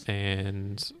 yes.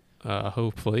 And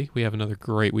hopefully we have another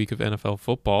great week of NFL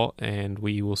football, and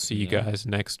we will see you guys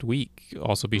next week.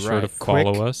 Also, be sure to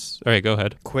follow us. All right, go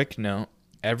ahead. Quick note,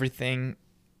 everything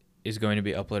is going to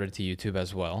be uploaded to YouTube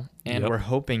as well, and we're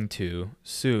hoping to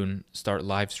soon start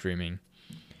live streaming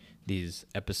these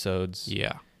episodes.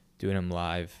 Yeah. Doing them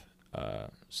live.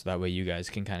 So that way you guys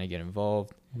can kind of get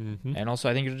involved. Mm-hmm. And also,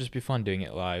 I think it'll just be fun doing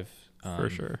it live. For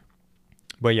sure.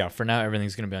 But yeah, for now,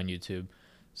 everything's going to be on YouTube.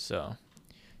 So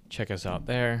check us out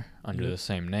there under the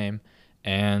same name.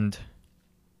 And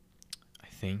I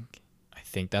think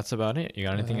that's about it. You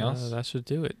got anything else? That should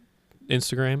do it.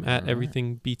 Instagram at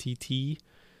everythingbtt.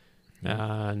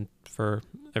 And for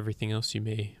everything else you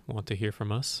may want to hear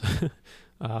from us.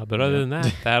 But other than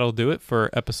that, that'll do it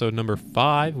for episode number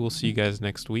 5. We'll see you guys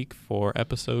next week for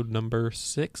episode number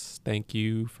 6. Thank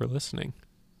you for listening.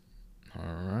 All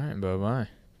right.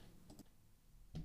 Bye-bye.